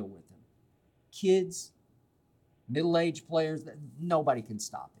can deal with him. Kids, middle-aged players, nobody can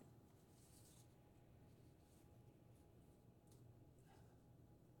stop him.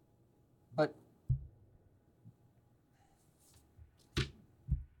 But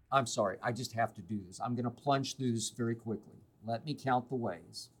I'm sorry, I just have to do this. I'm going to plunge through this very quickly. Let me count the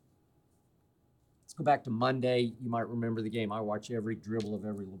ways. Let's go back to Monday. You might remember the game. I watch every dribble of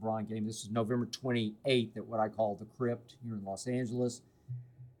every LeBron game. This is November 28th at what I call the Crypt here in Los Angeles.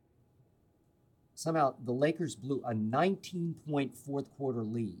 Somehow the Lakers blew a 19-point fourth quarter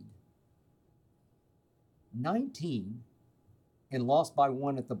lead. 19, and lost by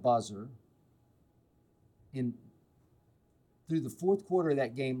 1 at the buzzer. And through the fourth quarter of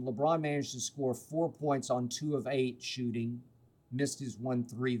that game, LeBron managed to score 4 points on 2 of 8 shooting, missed his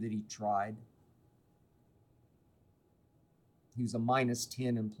 1-3 that he tried. He was a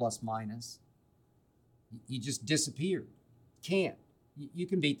 -10 and plus-minus. He just disappeared. Can't. You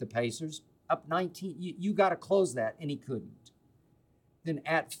can beat the Pacers. Up 19, you got to close that, and he couldn't. Then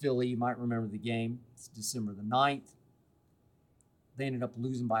at Philly, you might remember the game. It's December the 9th. They ended up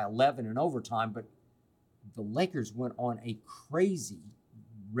losing by 11 in overtime, but the Lakers went on a crazy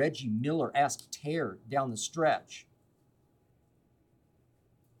Reggie Miller-esque tear down the stretch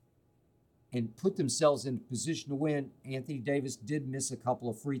and put themselves in position to win. Anthony Davis did miss a couple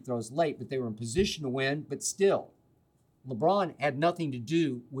of free throws late, but they were in position to win. But still, LeBron had nothing to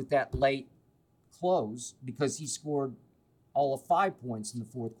do with that late close because he scored all of 5 points in the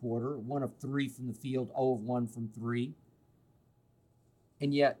fourth quarter, 1 of 3 from the field, 0 of 1 from 3.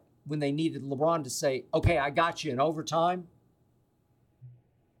 And yet, when they needed LeBron to say, okay, I got you in overtime,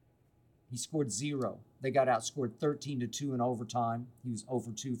 He scored 0. They got outscored 13-2 in overtime. He was 0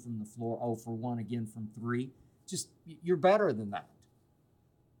 for 2 from the floor, 0 for 1 again from 3. Just, you're better than that.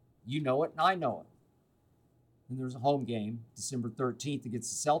 You know it, and I know it. And there's a home game, December 13th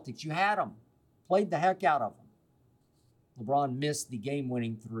against the Celtics. You had them. Played the heck out of them. LeBron missed the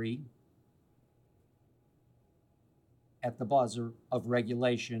game-winning 3 at the buzzer of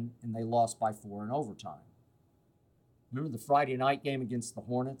regulation, and they lost by 4 in overtime. Remember the Friday night game against the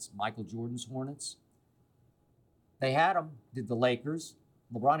Hornets, Michael Jordan's Hornets? They had them, did the Lakers.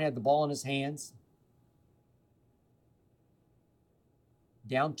 LeBron had the ball in his hands.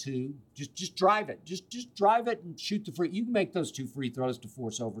 Down 2. Just drive it. Just drive it and shoot the free. You can make those 2 free throws to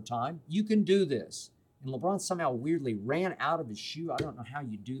force overtime. You can do this. And LeBron somehow weirdly ran out of his shoe. I don't know how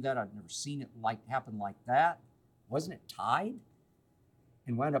you do that. I've never seen it happen like that. Wasn't it tied?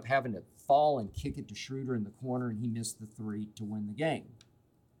 And wound up having to fall and kick it to Schroeder in the corner, and he missed the 3 to win the game.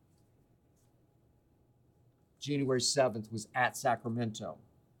 January 7th was at Sacramento.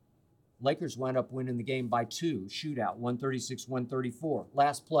 Lakers wound up winning the game by 2, shootout, 136-134.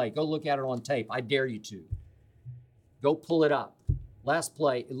 Last play, go look at it on tape. I dare you to. Go pull it up. Last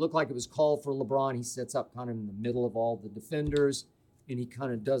play, it looked like it was called for LeBron. He sets up kind of in the middle of all the defenders, and he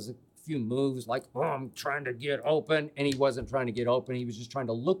kind of does a few moves like, oh, I'm trying to get open. And he wasn't trying to get open. He was just trying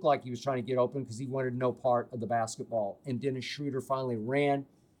to look like he was trying to get open because he wanted no part of the basketball. And Dennis Schroeder finally ran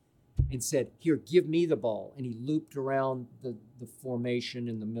and said, here, give me the ball. And he looped around the formation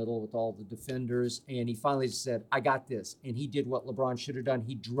in the middle with all the defenders. And he finally just said, I got this. And he did what LeBron should have done.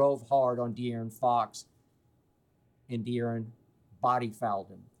 He drove hard on De'Aaron Fox. And De'Aaron body fouled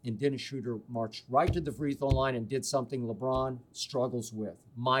him. And Dennis Schroeder marched right to the free throw line and did something LeBron struggles with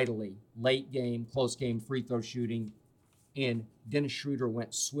mightily. Late game, close game, free throw shooting. And Dennis Schroeder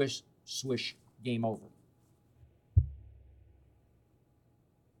went swish, swish, game over.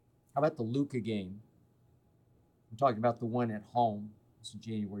 How about the Luka game? I'm talking about the one at home. This is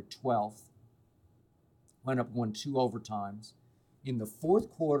January 12th. Went up, won 2 overtimes. In the fourth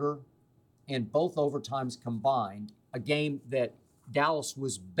quarter and both overtimes combined, a game that Dallas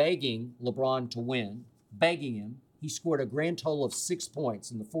was begging LeBron to win, begging him. He scored a grand total of 6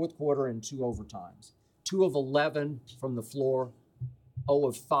 points in the fourth quarter and 2 overtimes. 2 of 11 from the floor, 0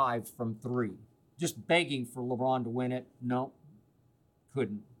 of 5 from 3. Just begging for LeBron to win it. No,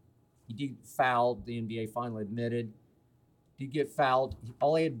 couldn't. He did fouled, the NBA finally admitted. Did get fouled.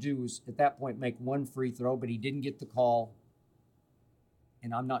 All he had to do was, at that point, make 1 free throw, but he didn't get the call.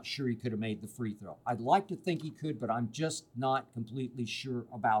 And I'm not sure he could have made the free throw. I'd like to think he could, but I'm just not completely sure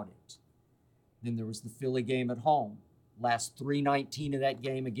about it. Then there was the Philly game at home. Last 3:19 of that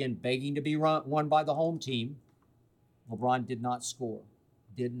game, again, begging to be won by the home team. LeBron did not score.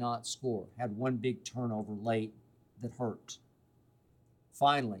 Did not score. Had 1 big turnover late that hurt.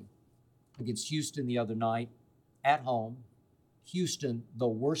 Finally, against Houston the other night, at home, Houston, the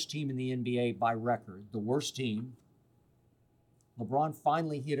worst team in the NBA by record, the worst team. LeBron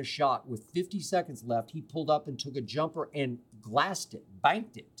finally hit a shot with 50 seconds left. He pulled up and took a jumper and glassed it,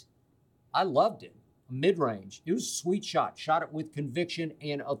 banked it. I loved it. Mid-range. It was a sweet shot. Shot it with conviction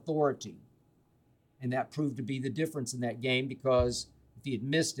and authority. And that proved to be the difference in that game because if he had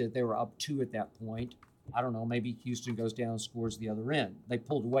missed it, they were up 2 at that point. I don't know, maybe Houston goes down and scores the other end. They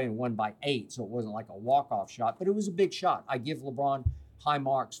pulled away and won by 8, so it wasn't like a walk-off shot, but it was a big shot. I give LeBron high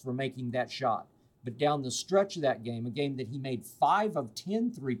marks for making that shot. But down the stretch of that game, a game that he made 5 of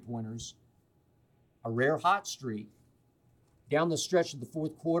 10 three-pointers, a rare hot streak, down the stretch of the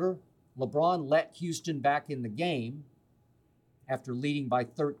fourth quarter, LeBron let Houston back in the game after leading by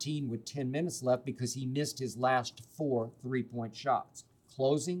 13 with 10 minutes left because he missed his last 4 three-point shots.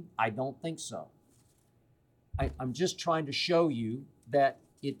 Closing? I don't think so. I'm just trying to show you that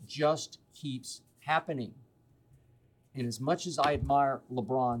it just keeps happening. And as much as I admire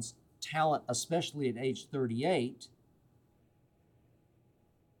LeBron's talent, especially at age 38,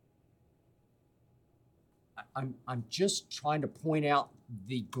 I'm just trying to point out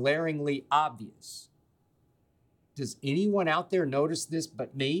the glaringly obvious. Does anyone out there notice this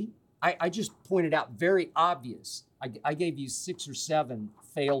but me? I just pointed out very obvious. I gave you 6 or 7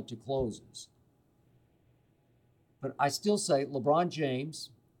 failed to closes. But I still say LeBron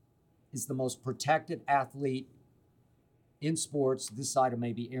James is the most protected athlete in sports, this side of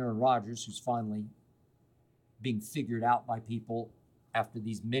maybe Aaron Rodgers, who's finally being figured out by people after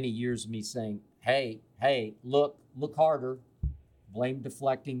these many years of me saying, hey, look harder. Blame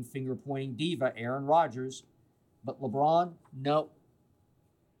deflecting, finger pointing diva, Aaron Rodgers. But LeBron,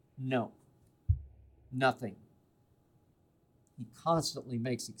 no, nothing. He constantly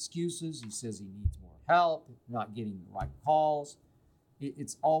makes excuses. He says he needs more help, not getting the right calls.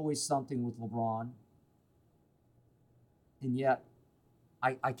 It's always something with LeBron. And yet,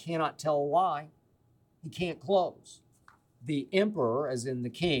 I cannot tell a lie. He can't close. The emperor, as in the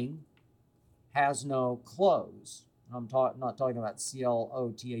king, has no close. I'm not talking about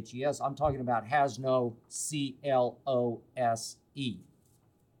C-L-O-T-H-E-S. I'm talking about has no C-L-O-S-E.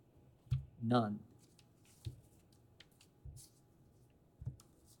 None.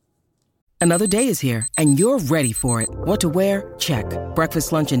 Another day is here, and you're ready for it. What to wear? Check.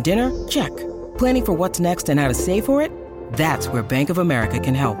 Breakfast, lunch, and dinner? Check. Planning for what's next and how to save for it? That's where Bank of America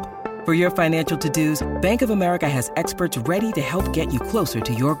can help. For your financial to-dos, Bank of America has experts ready to help get you closer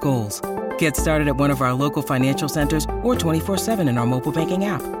to your goals. Get started at one of our local financial centers or 24/7 in our mobile banking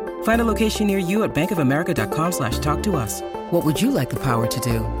app. Find a location near you at bankofamerica.com/talktous. What would you like the power to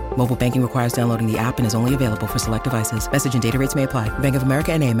do? Mobile banking requires downloading the app and is only available for select devices. Message and data rates may apply. Bank of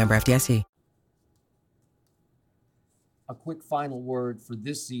America N.A., member FDIC. A quick final word for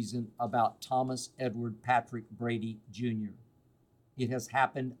this season about Thomas Edward Patrick Brady Jr. It has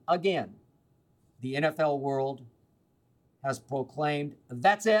happened again. The NFL world has proclaimed,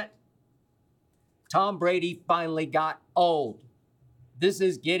 that's it. Tom Brady finally got old. This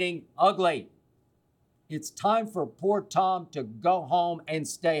is getting ugly. It's time for poor Tom to go home and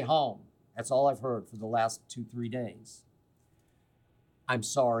stay home. That's all I've heard for the last 2-3 days. I'm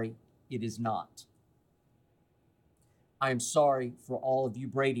sorry, it is not. I'm sorry for all of you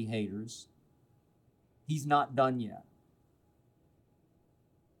Brady haters. He's not done yet.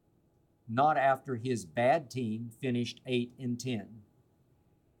 Not after his bad team finished 8-10.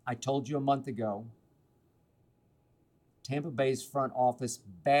 I told you a month ago, Tampa Bay's front office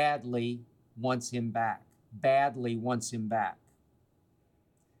badly wants him back. Badly wants him back.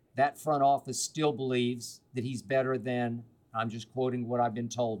 That front office still believes that he's better than, I'm just quoting what I've been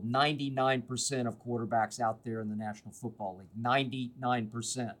told, 99% of quarterbacks out there in the National Football League.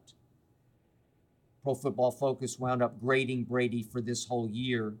 99%. Pro Football Focus wound up grading Brady for this whole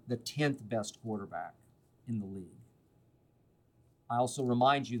year the 10th best quarterback in the league. I also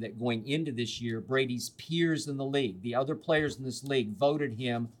remind you that going into this year, Brady's peers in the league, the other players in this league, voted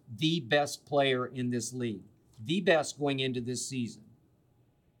him the best player in this league. The best going into this season.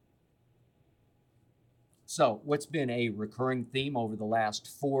 So, what's been a recurring theme over the last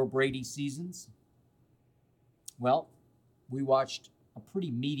 4 Brady seasons? Well, we watched a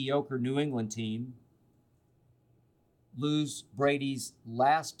pretty mediocre New England team lose Brady's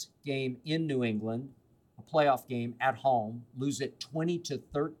last game in New England, a playoff game at home, lose it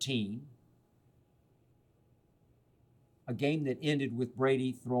 20-13, a game that ended with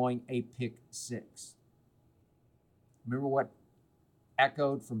Brady throwing a pick 6. Remember what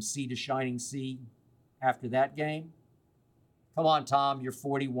echoed from sea to shining sea after that game? Come on, Tom, you're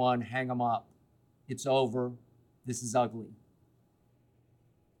 41, hang 'em up. It's over. This is ugly.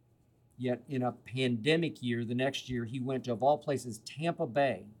 Yet in a pandemic year, the next year, he went to, of all places, Tampa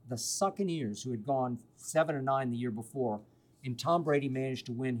Bay, the Buccaneers, who had gone 7-9 the year before, and Tom Brady managed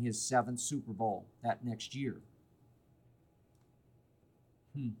to win his 7th Super Bowl that next year.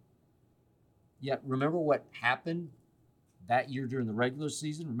 Yet remember what happened that year during the regular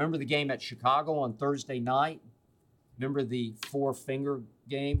season? Remember the game at Chicago on Thursday night? Remember the 4-finger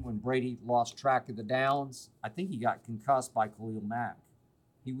game when Brady lost track of the downs? I think he got concussed by Khalil Mack.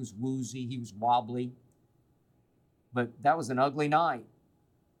 He was woozy, he was wobbly. But that was an ugly night.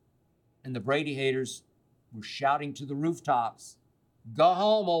 And the Brady haters were shouting to the rooftops, "Go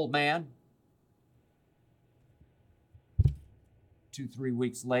home, old man." 2-3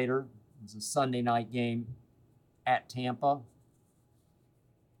 weeks later, it was a Sunday night game at Tampa.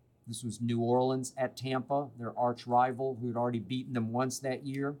 This was New Orleans at Tampa, their arch rival who had already beaten them once that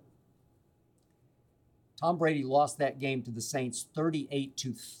year. Tom Brady lost that game to the Saints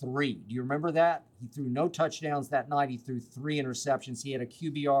 38-3. Do you remember that? He threw no touchdowns that night. He threw 3 interceptions. He had a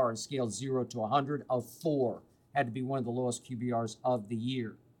QBR on a scale 0 to 100 of 4. Had to be one of the lowest QBRs of the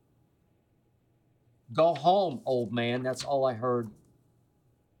year. Go home, old man. That's all I heard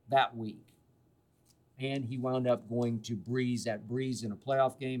that week. And he wound up going to Breeze at Breeze in a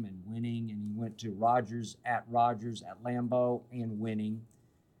playoff game and winning. And he went to Rodgers at Lambeau and winning.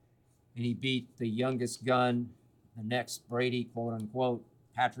 And he beat the youngest gun, the next Brady, quote unquote,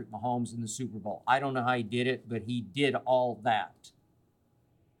 Patrick Mahomes in the Super Bowl. I don't know how he did it, but he did all that.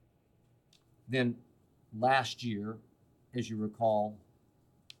 Then last year, as you recall,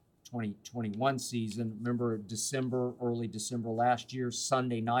 2021 season, remember early December last year,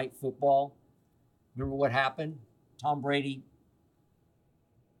 Sunday night football. Remember what happened? Tom Brady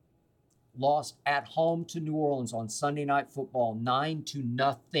lost at home to New Orleans on Sunday night football,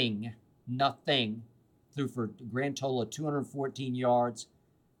 9-0. threw for a grand total of 214 yards,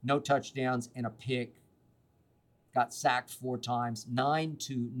 no touchdowns, and a pick. Got sacked 4 times,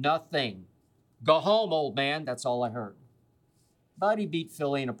 9-0. Go home, old man. That's all I heard. But he beat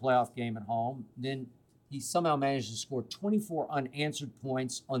Philly in a playoff game at home. Then he somehow managed to score 24 unanswered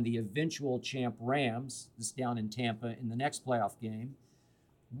points on the eventual champ Rams, this down in Tampa, in the next playoff game.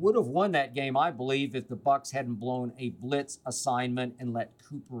 Would have won that game, I believe, if the Bucs hadn't blown a blitz assignment and let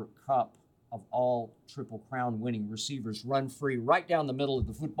Cooper Kupp, of all Triple Crown winning receivers, run free right down the middle of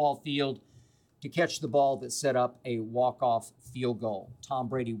the football field to catch the ball that set up a walk-off field goal. Tom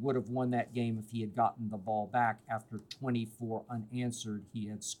Brady would have won that game if he had gotten the ball back after 24 unanswered he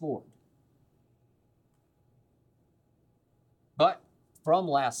had scored. But from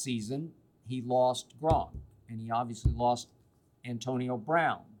last season, he lost Gronk, and he obviously lost Antonio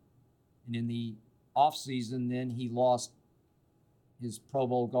Brown. And in the offseason, then he lost his Pro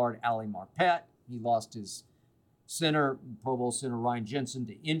Bowl guard, Ali Marpet. He lost his center, Pro Bowl center Ryan Jensen,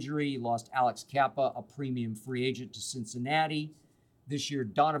 to injury. He lost Alex Kappa, a premium free agent, to Cincinnati. This year,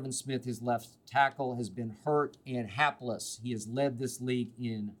 Donovan Smith, his left tackle, has been hurt and hapless. He has led this league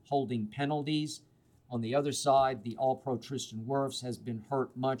in holding penalties. On the other side, the All-Pro Tristan Wirfs has been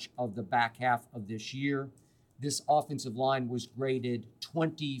hurt much of the back half of this year. This offensive line was graded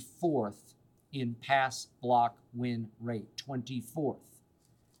 24th in pass block win rate, 24th.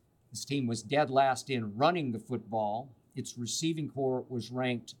 This team was dead last in running the football. Its receiving corps was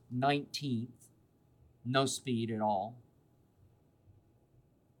ranked 19th, no speed at all.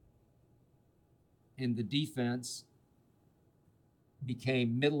 And the defense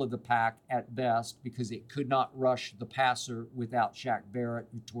became middle of the pack at best because it could not rush the passer without Shaq Barrett,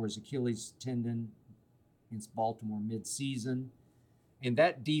 who tore his Achilles tendon against Baltimore midseason. And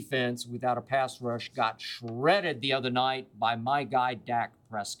that defense, without a pass rush, got shredded the other night by my guy, Dak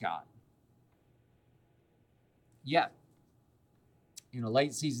Prescott. Yet, in a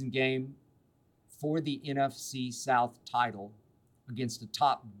late season game for the NFC South title against a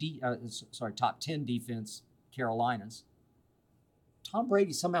top 10 defense, Carolinas, Tom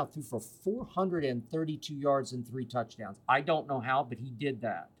Brady somehow threw for 432 yards and 3 touchdowns. I don't know how, but he did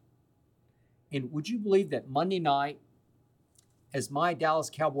that. And would you believe that Monday night, as my Dallas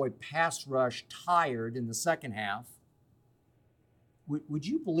Cowboy pass rush tired in the second half, would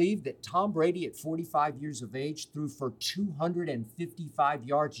you believe that Tom Brady at 45 years of age threw for 255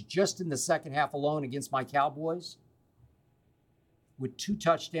 yards just in the second half alone against my Cowboys, with 2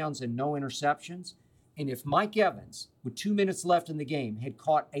 touchdowns and no interceptions? And if Mike Evans, with 2 minutes left in the game, had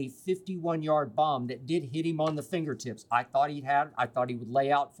caught a 51-yard bomb that did hit him on the fingertips, I thought he would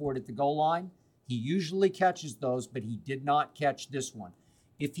lay out for it at the goal line. He usually catches those, but he did not catch this one.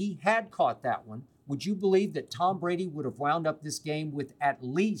 If he had caught that one, would you believe that Tom Brady would have wound up this game with at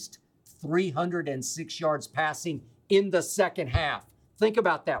least 306 yards passing in the second half? Think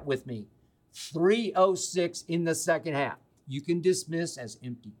about that with me. 306 in the second half. You can dismiss as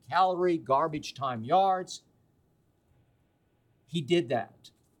empty calorie, garbage time yards. He did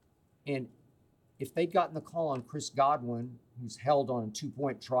that. And if they'd gotten the call on Chris Godwin, who's held on a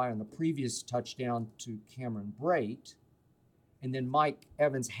 2-point try on the previous touchdown to Cameron Brate, and then Mike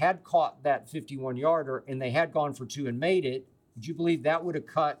Evans had caught that 51-yarder and they had gone for 2 and made it, would you believe that would have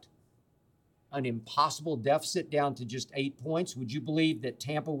cut an impossible deficit down to just 8 points? Would you believe that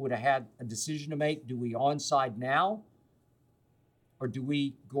Tampa would have had a decision to make? Do we onside now? Or do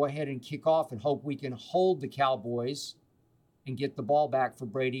we go ahead and kick off and hope we can hold the Cowboys and get the ball back for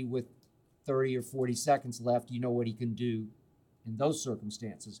Brady with 30 or 40 seconds left? You know what he can do in those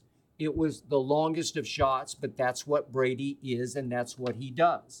circumstances. It was the longest of shots, but that's what Brady is, and that's what he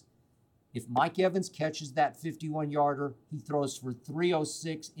does. If Mike Evans catches that 51-yarder, he throws for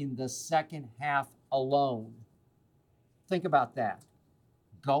 306 in the second half alone. Think about that.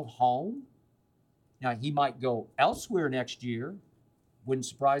 Go home? Now, he might go elsewhere next year. Wouldn't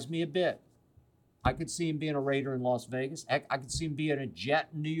surprise me a bit. I could see him being a Raider in Las Vegas. Heck, I could see him being a Jet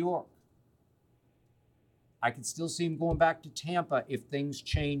in New York. I could still see him going back to Tampa if things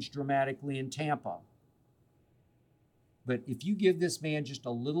change dramatically in Tampa. But if you give this man just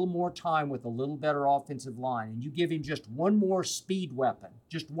a little more time with a little better offensive line, and you give him just one more speed weapon,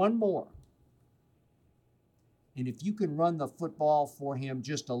 just one more, and if you can run the football for him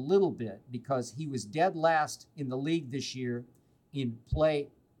just a little bit, because he was dead last in the league this year in play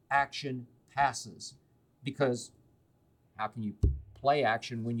action passes, because how can you play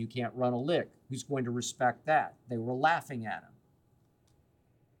action when you can't run a lick? Who's going to respect that? They were laughing at him.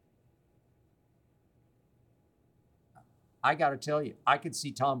 I got to tell you, I could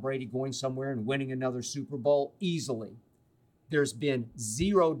see Tom Brady going somewhere and winning another Super Bowl easily. there's been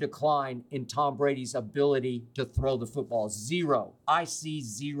zero decline in Tom Brady's ability to throw the football. Zero. I see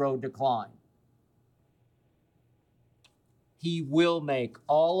zero decline. He will make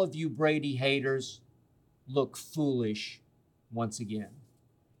all of you Brady haters look foolish once again.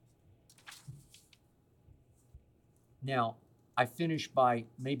 Now, I finish by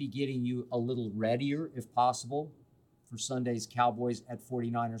maybe getting you a little readier, if possible, for Sunday's Cowboys at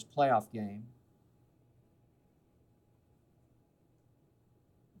 49ers playoff game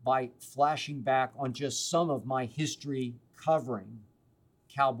by flashing back on just some of my history covering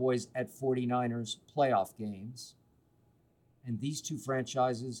Cowboys at 49ers playoff games. And these two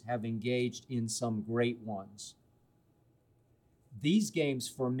franchises have engaged in some great ones. These games,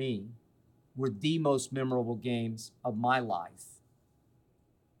 for me, were the most memorable games of my life.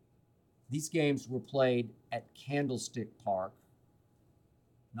 These games were played at Candlestick Park,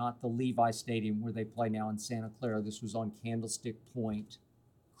 not the Levi Stadium where they play now in Santa Clara. This was on Candlestick Point.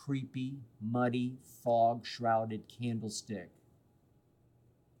 Creepy, muddy, fog-shrouded Candlestick.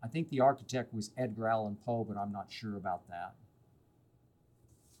 I think the architect was Edgar Allan Poe, but I'm not sure about that.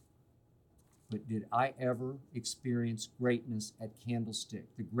 But did I ever experience greatness at Candlestick?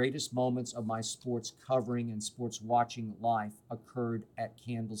 The greatest moments of my sports covering and sports watching life occurred at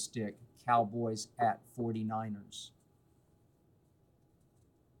Candlestick, Cowboys at 49ers.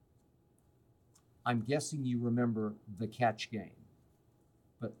 I'm guessing you remember the catch game.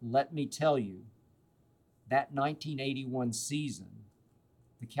 But let me tell you, that 1981 season,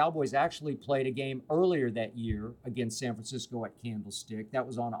 the Cowboys actually played a game earlier that year against San Francisco at Candlestick. That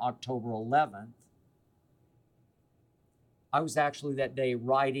was on October 11th. I was actually that day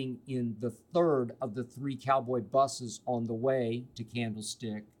riding in the third of the three Cowboy buses on the way to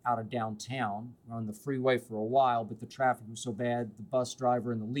Candlestick out of downtown. We were on the freeway for a while, but the traffic was so bad, the bus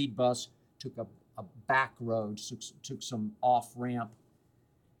driver and the lead bus took a back road, took some off-ramp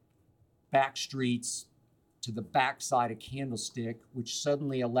back streets to the backside of Candlestick, which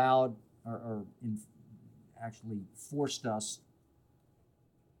suddenly allowed, actually forced us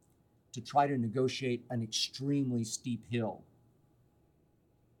to try to negotiate an extremely steep hill.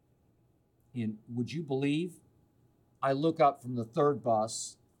 And would you believe, I look up from the third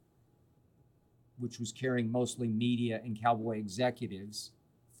bus, which was carrying mostly media and Cowboy executives.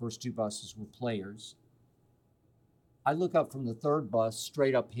 First two buses were players. I look up from the third bus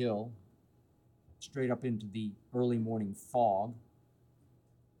straight uphill, straight up into the early morning fog.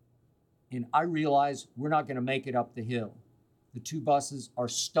 And I realize we're not going to make it up the hill. The two buses are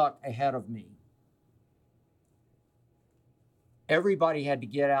stuck ahead of me. Everybody had to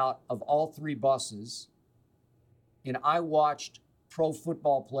get out of all three buses. And I watched pro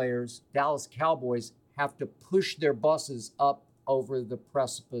football players, Dallas Cowboys, have to push their buses up over the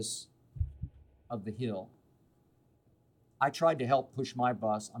precipice of the hill. I tried to help push my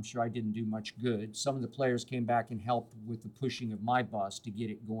bus. I'm sure I didn't do much good. Some of the players came back and helped with the pushing of my bus to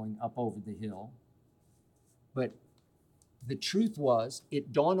get it going up over the hill. But the truth was,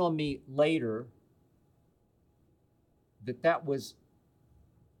 it dawned on me later that that was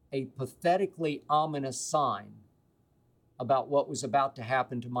a pathetically ominous sign about what was about to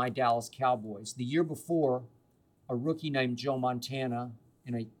happen to my Dallas Cowboys. The year before, a rookie named Joe Montana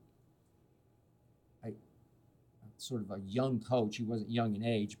and a sort of a young coach. He wasn't young in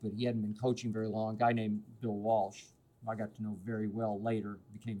age, but he hadn't been coaching very long. A guy named Bill Walsh, who I got to know very well later,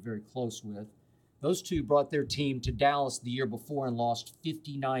 became very close with. Those two brought their team to Dallas the year before and lost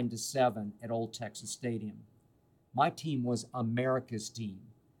 59-7 at Old Texas Stadium. My team was America's team.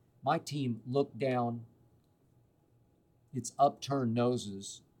 My team looked down its upturned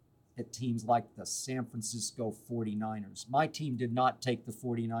noses at teams like the San Francisco 49ers. My team did not take the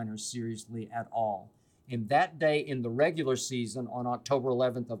 49ers seriously at all. And that day in the regular season on October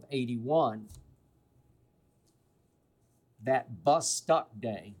 11th of 81, that bus stuck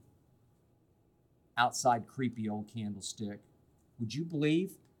day outside creepy old Candlestick, would you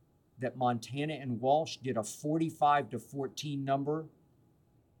believe that Montana and Walsh did a 45-14 number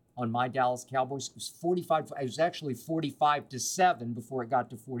on my Dallas Cowboys? It was 45. It was actually 45-7 before it got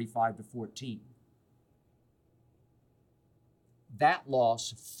to 45-14. That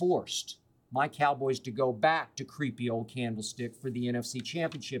loss forced my Cowboys to go back to creepy old Candlestick for the NFC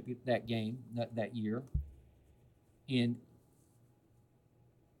Championship that year. And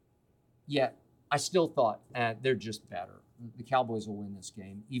yet, I still thought, they're just better. The Cowboys will win this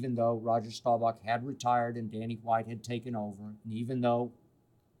game, even though Roger Staubach had retired and Danny White had taken over, and even though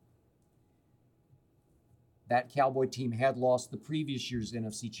that Cowboy team had lost the previous year's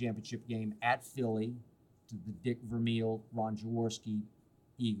NFC Championship game at Philly to the Dick Vermeil, Ron Jaworski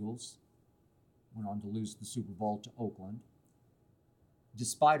Eagles. Went on to lose the Super Bowl to Oakland.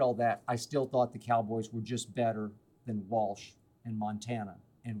 Despite all that, I still thought the Cowboys were just better than Walsh and Montana.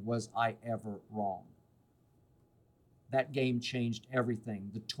 And was I ever wrong? That game changed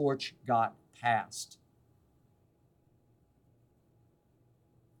everything. The torch got passed.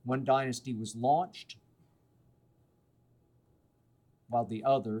 One dynasty was launched, while the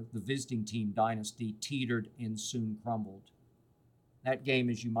other, the visiting team dynasty, teetered and soon crumbled. That game,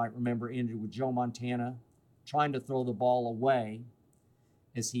 as you might remember, ended with Joe Montana trying to throw the ball away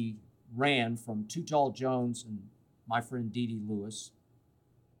as he ran from Too Tall Jones and my friend Dede Lewis.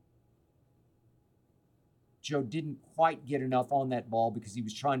 Joe didn't quite get enough on that ball because he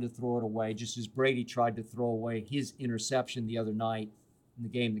was trying to throw it away, just as Brady tried to throw away his interception the other night in the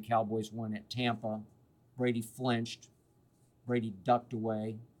game the Cowboys won at Tampa. Brady flinched. Brady ducked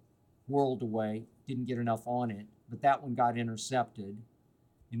away, whirled away, didn't get enough on it, but that one got intercepted.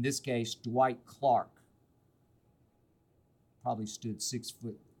 In this case, Dwight Clark probably stood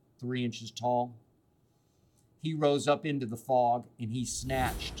 6'3" tall. He rose up into the fog and he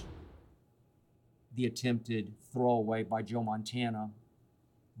snatched the attempted throwaway by Joe Montana.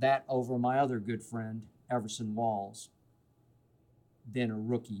 That over my other good friend, Everson Walls, then a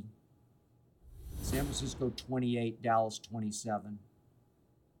rookie. San Francisco 28, Dallas 27.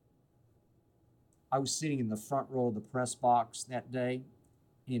 I was sitting in the front row of the press box that day,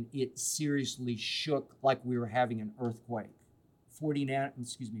 and it seriously shook like we were having an earthquake.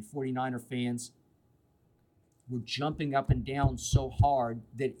 49er fans were jumping up and down so hard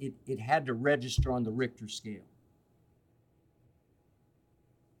that it had to register on the Richter scale.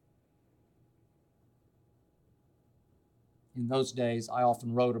 In those days, I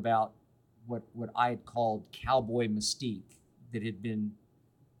often wrote about what I had called cowboy mystique that had been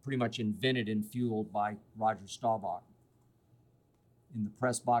pretty much invented and fueled by Roger Staubach. In the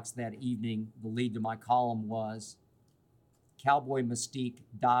press box that evening, the lead to my column was, "Cowboy mystique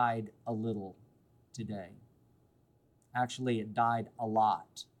died a little today." Actually, it died a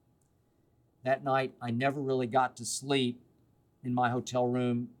lot. That night, I never really got to sleep in my hotel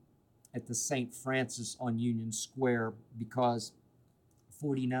room at the St. Francis on Union Square because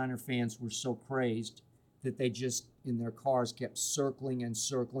 49er fans were so crazed that they just, in their cars, kept circling and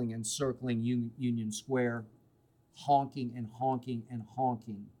circling and circling Union Square, honking and honking and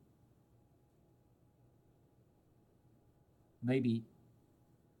honking. Maybe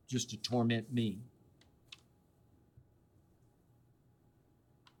just to torment me.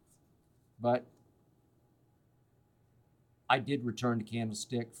 But I did return to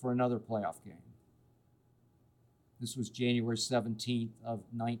Candlestick for another playoff game. This was January 17th of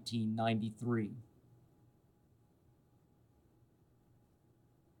 1993.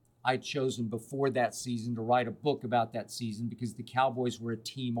 I'd chosen before that season to write a book about that season because the Cowboys were a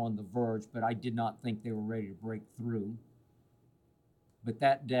team on the verge, but I did not think they were ready to break through. But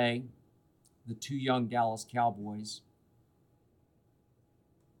that day, the two young Dallas Cowboys,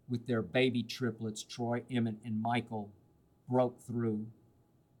 with their baby triplets, Troy, Emmett, and Michael, broke through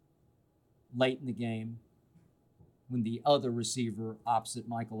late in the game when the other receiver opposite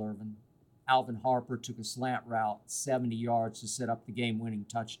Michael Irvin, Alvin Harper, took a slant route 70 yards to set up the game-winning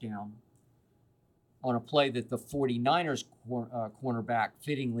touchdown on a play that the 49ers cornerback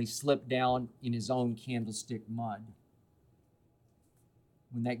fittingly slipped down in his own Candlestick mud.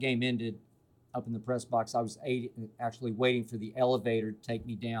 When that game ended, up in the press box, I was actually waiting for the elevator to take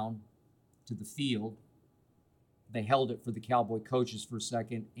me down to the field. They held it for the Cowboy coaches for a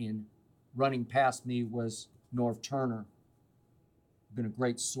second, and running past me was Norv Turner. Been a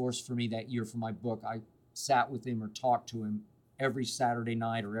great source for me that year for my book. I sat with him or talked to him every Saturday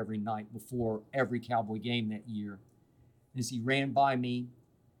night or every night before every Cowboy game that year. As he ran by me,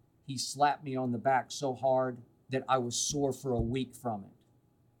 he slapped me on the back so hard that I was sore for a week from it.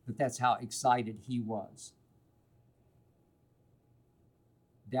 But that's how excited he was.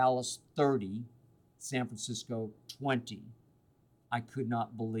 Dallas 30, San Francisco 20. I could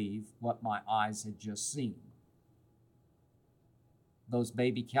not believe what my eyes had just seen. Those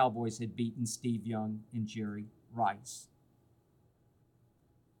baby Cowboys had beaten Steve Young and Jerry Rice.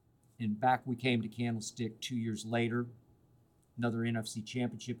 And back we came to Candlestick 2 years later, another NFC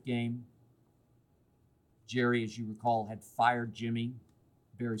Championship game. Jerry, as you recall, had fired Jimmy.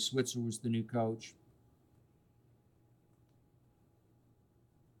 Barry Switzer was the new coach.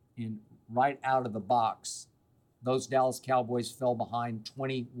 And right out of the box, those Dallas Cowboys fell behind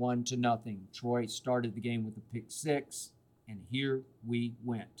 21-0. Troy started the game with a pick six, and here we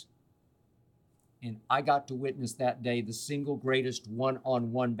went. And I got to witness that day the single greatest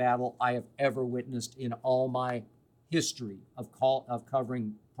one-on-one battle I have ever witnessed in all my history of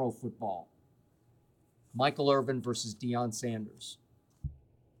covering pro football. Michael Irvin versus Deion Sanders.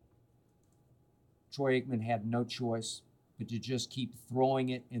 Troy Aikman had no choice but to just keep throwing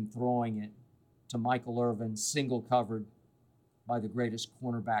it to Michael Irvin, single covered by the greatest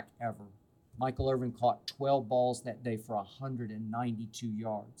cornerback ever. Michael Irvin caught 12 balls that day for 192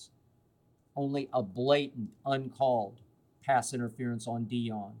 yards. Only a blatant, uncalled pass interference on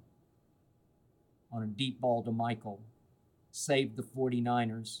Dion on a deep ball to Michael saved the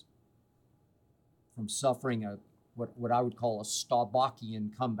 49ers from suffering what I would call a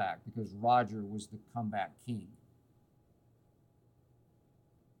Staubachian comeback, because Roger was the comeback king.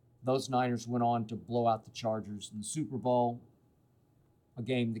 Those Niners went on to blow out the Chargers in the Super Bowl, a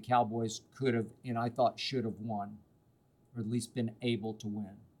game the Cowboys could have, and I thought should have won, or at least been able to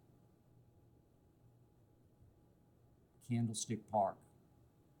win. Candlestick Park.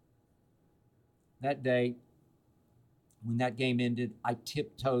 That day, when that game ended, I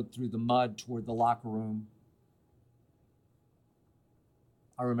tiptoed through the mud toward the locker room.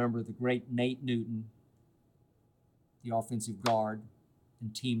 I remember the great Nate Newton, the offensive guard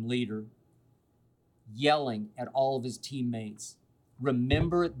and team leader, yelling at all of his teammates,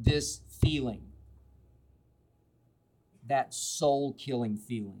 "Remember this feeling," that soul-killing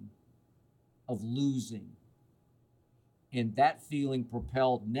feeling of losing. And that feeling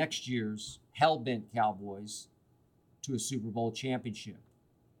propelled next year's hell-bent Cowboys to a Super Bowl championship,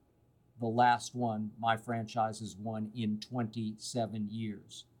 the last one my franchise has won in 27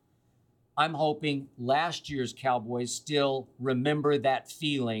 years. I'm hoping last year's Cowboys still remember that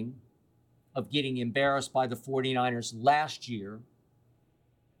feeling of getting embarrassed by the 49ers last year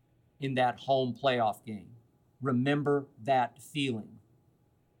in that home playoff game. Remember that feeling.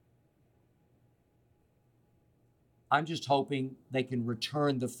 I'm just hoping they can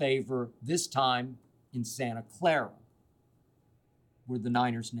return the favor this time in Santa Clara, where the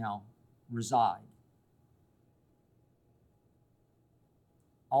Niners now reside.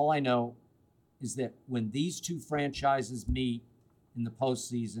 All I know is that when these two franchises meet in the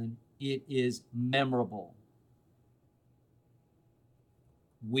postseason, it is memorable.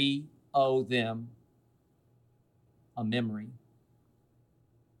 We owe them a memory.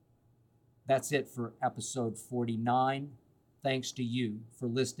 That's it for episode 49. Thanks to you for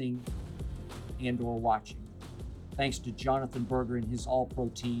listening and or watching. Thanks to Jonathan Berger and his All-Pro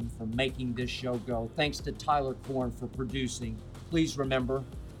team for making this show go. Thanks to Tyler Korn for producing. Please remember,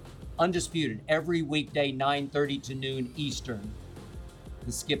 Undisputed, every weekday, 9:30 to noon Eastern.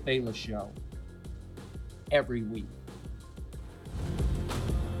 The Skip Bayless Show. Every week.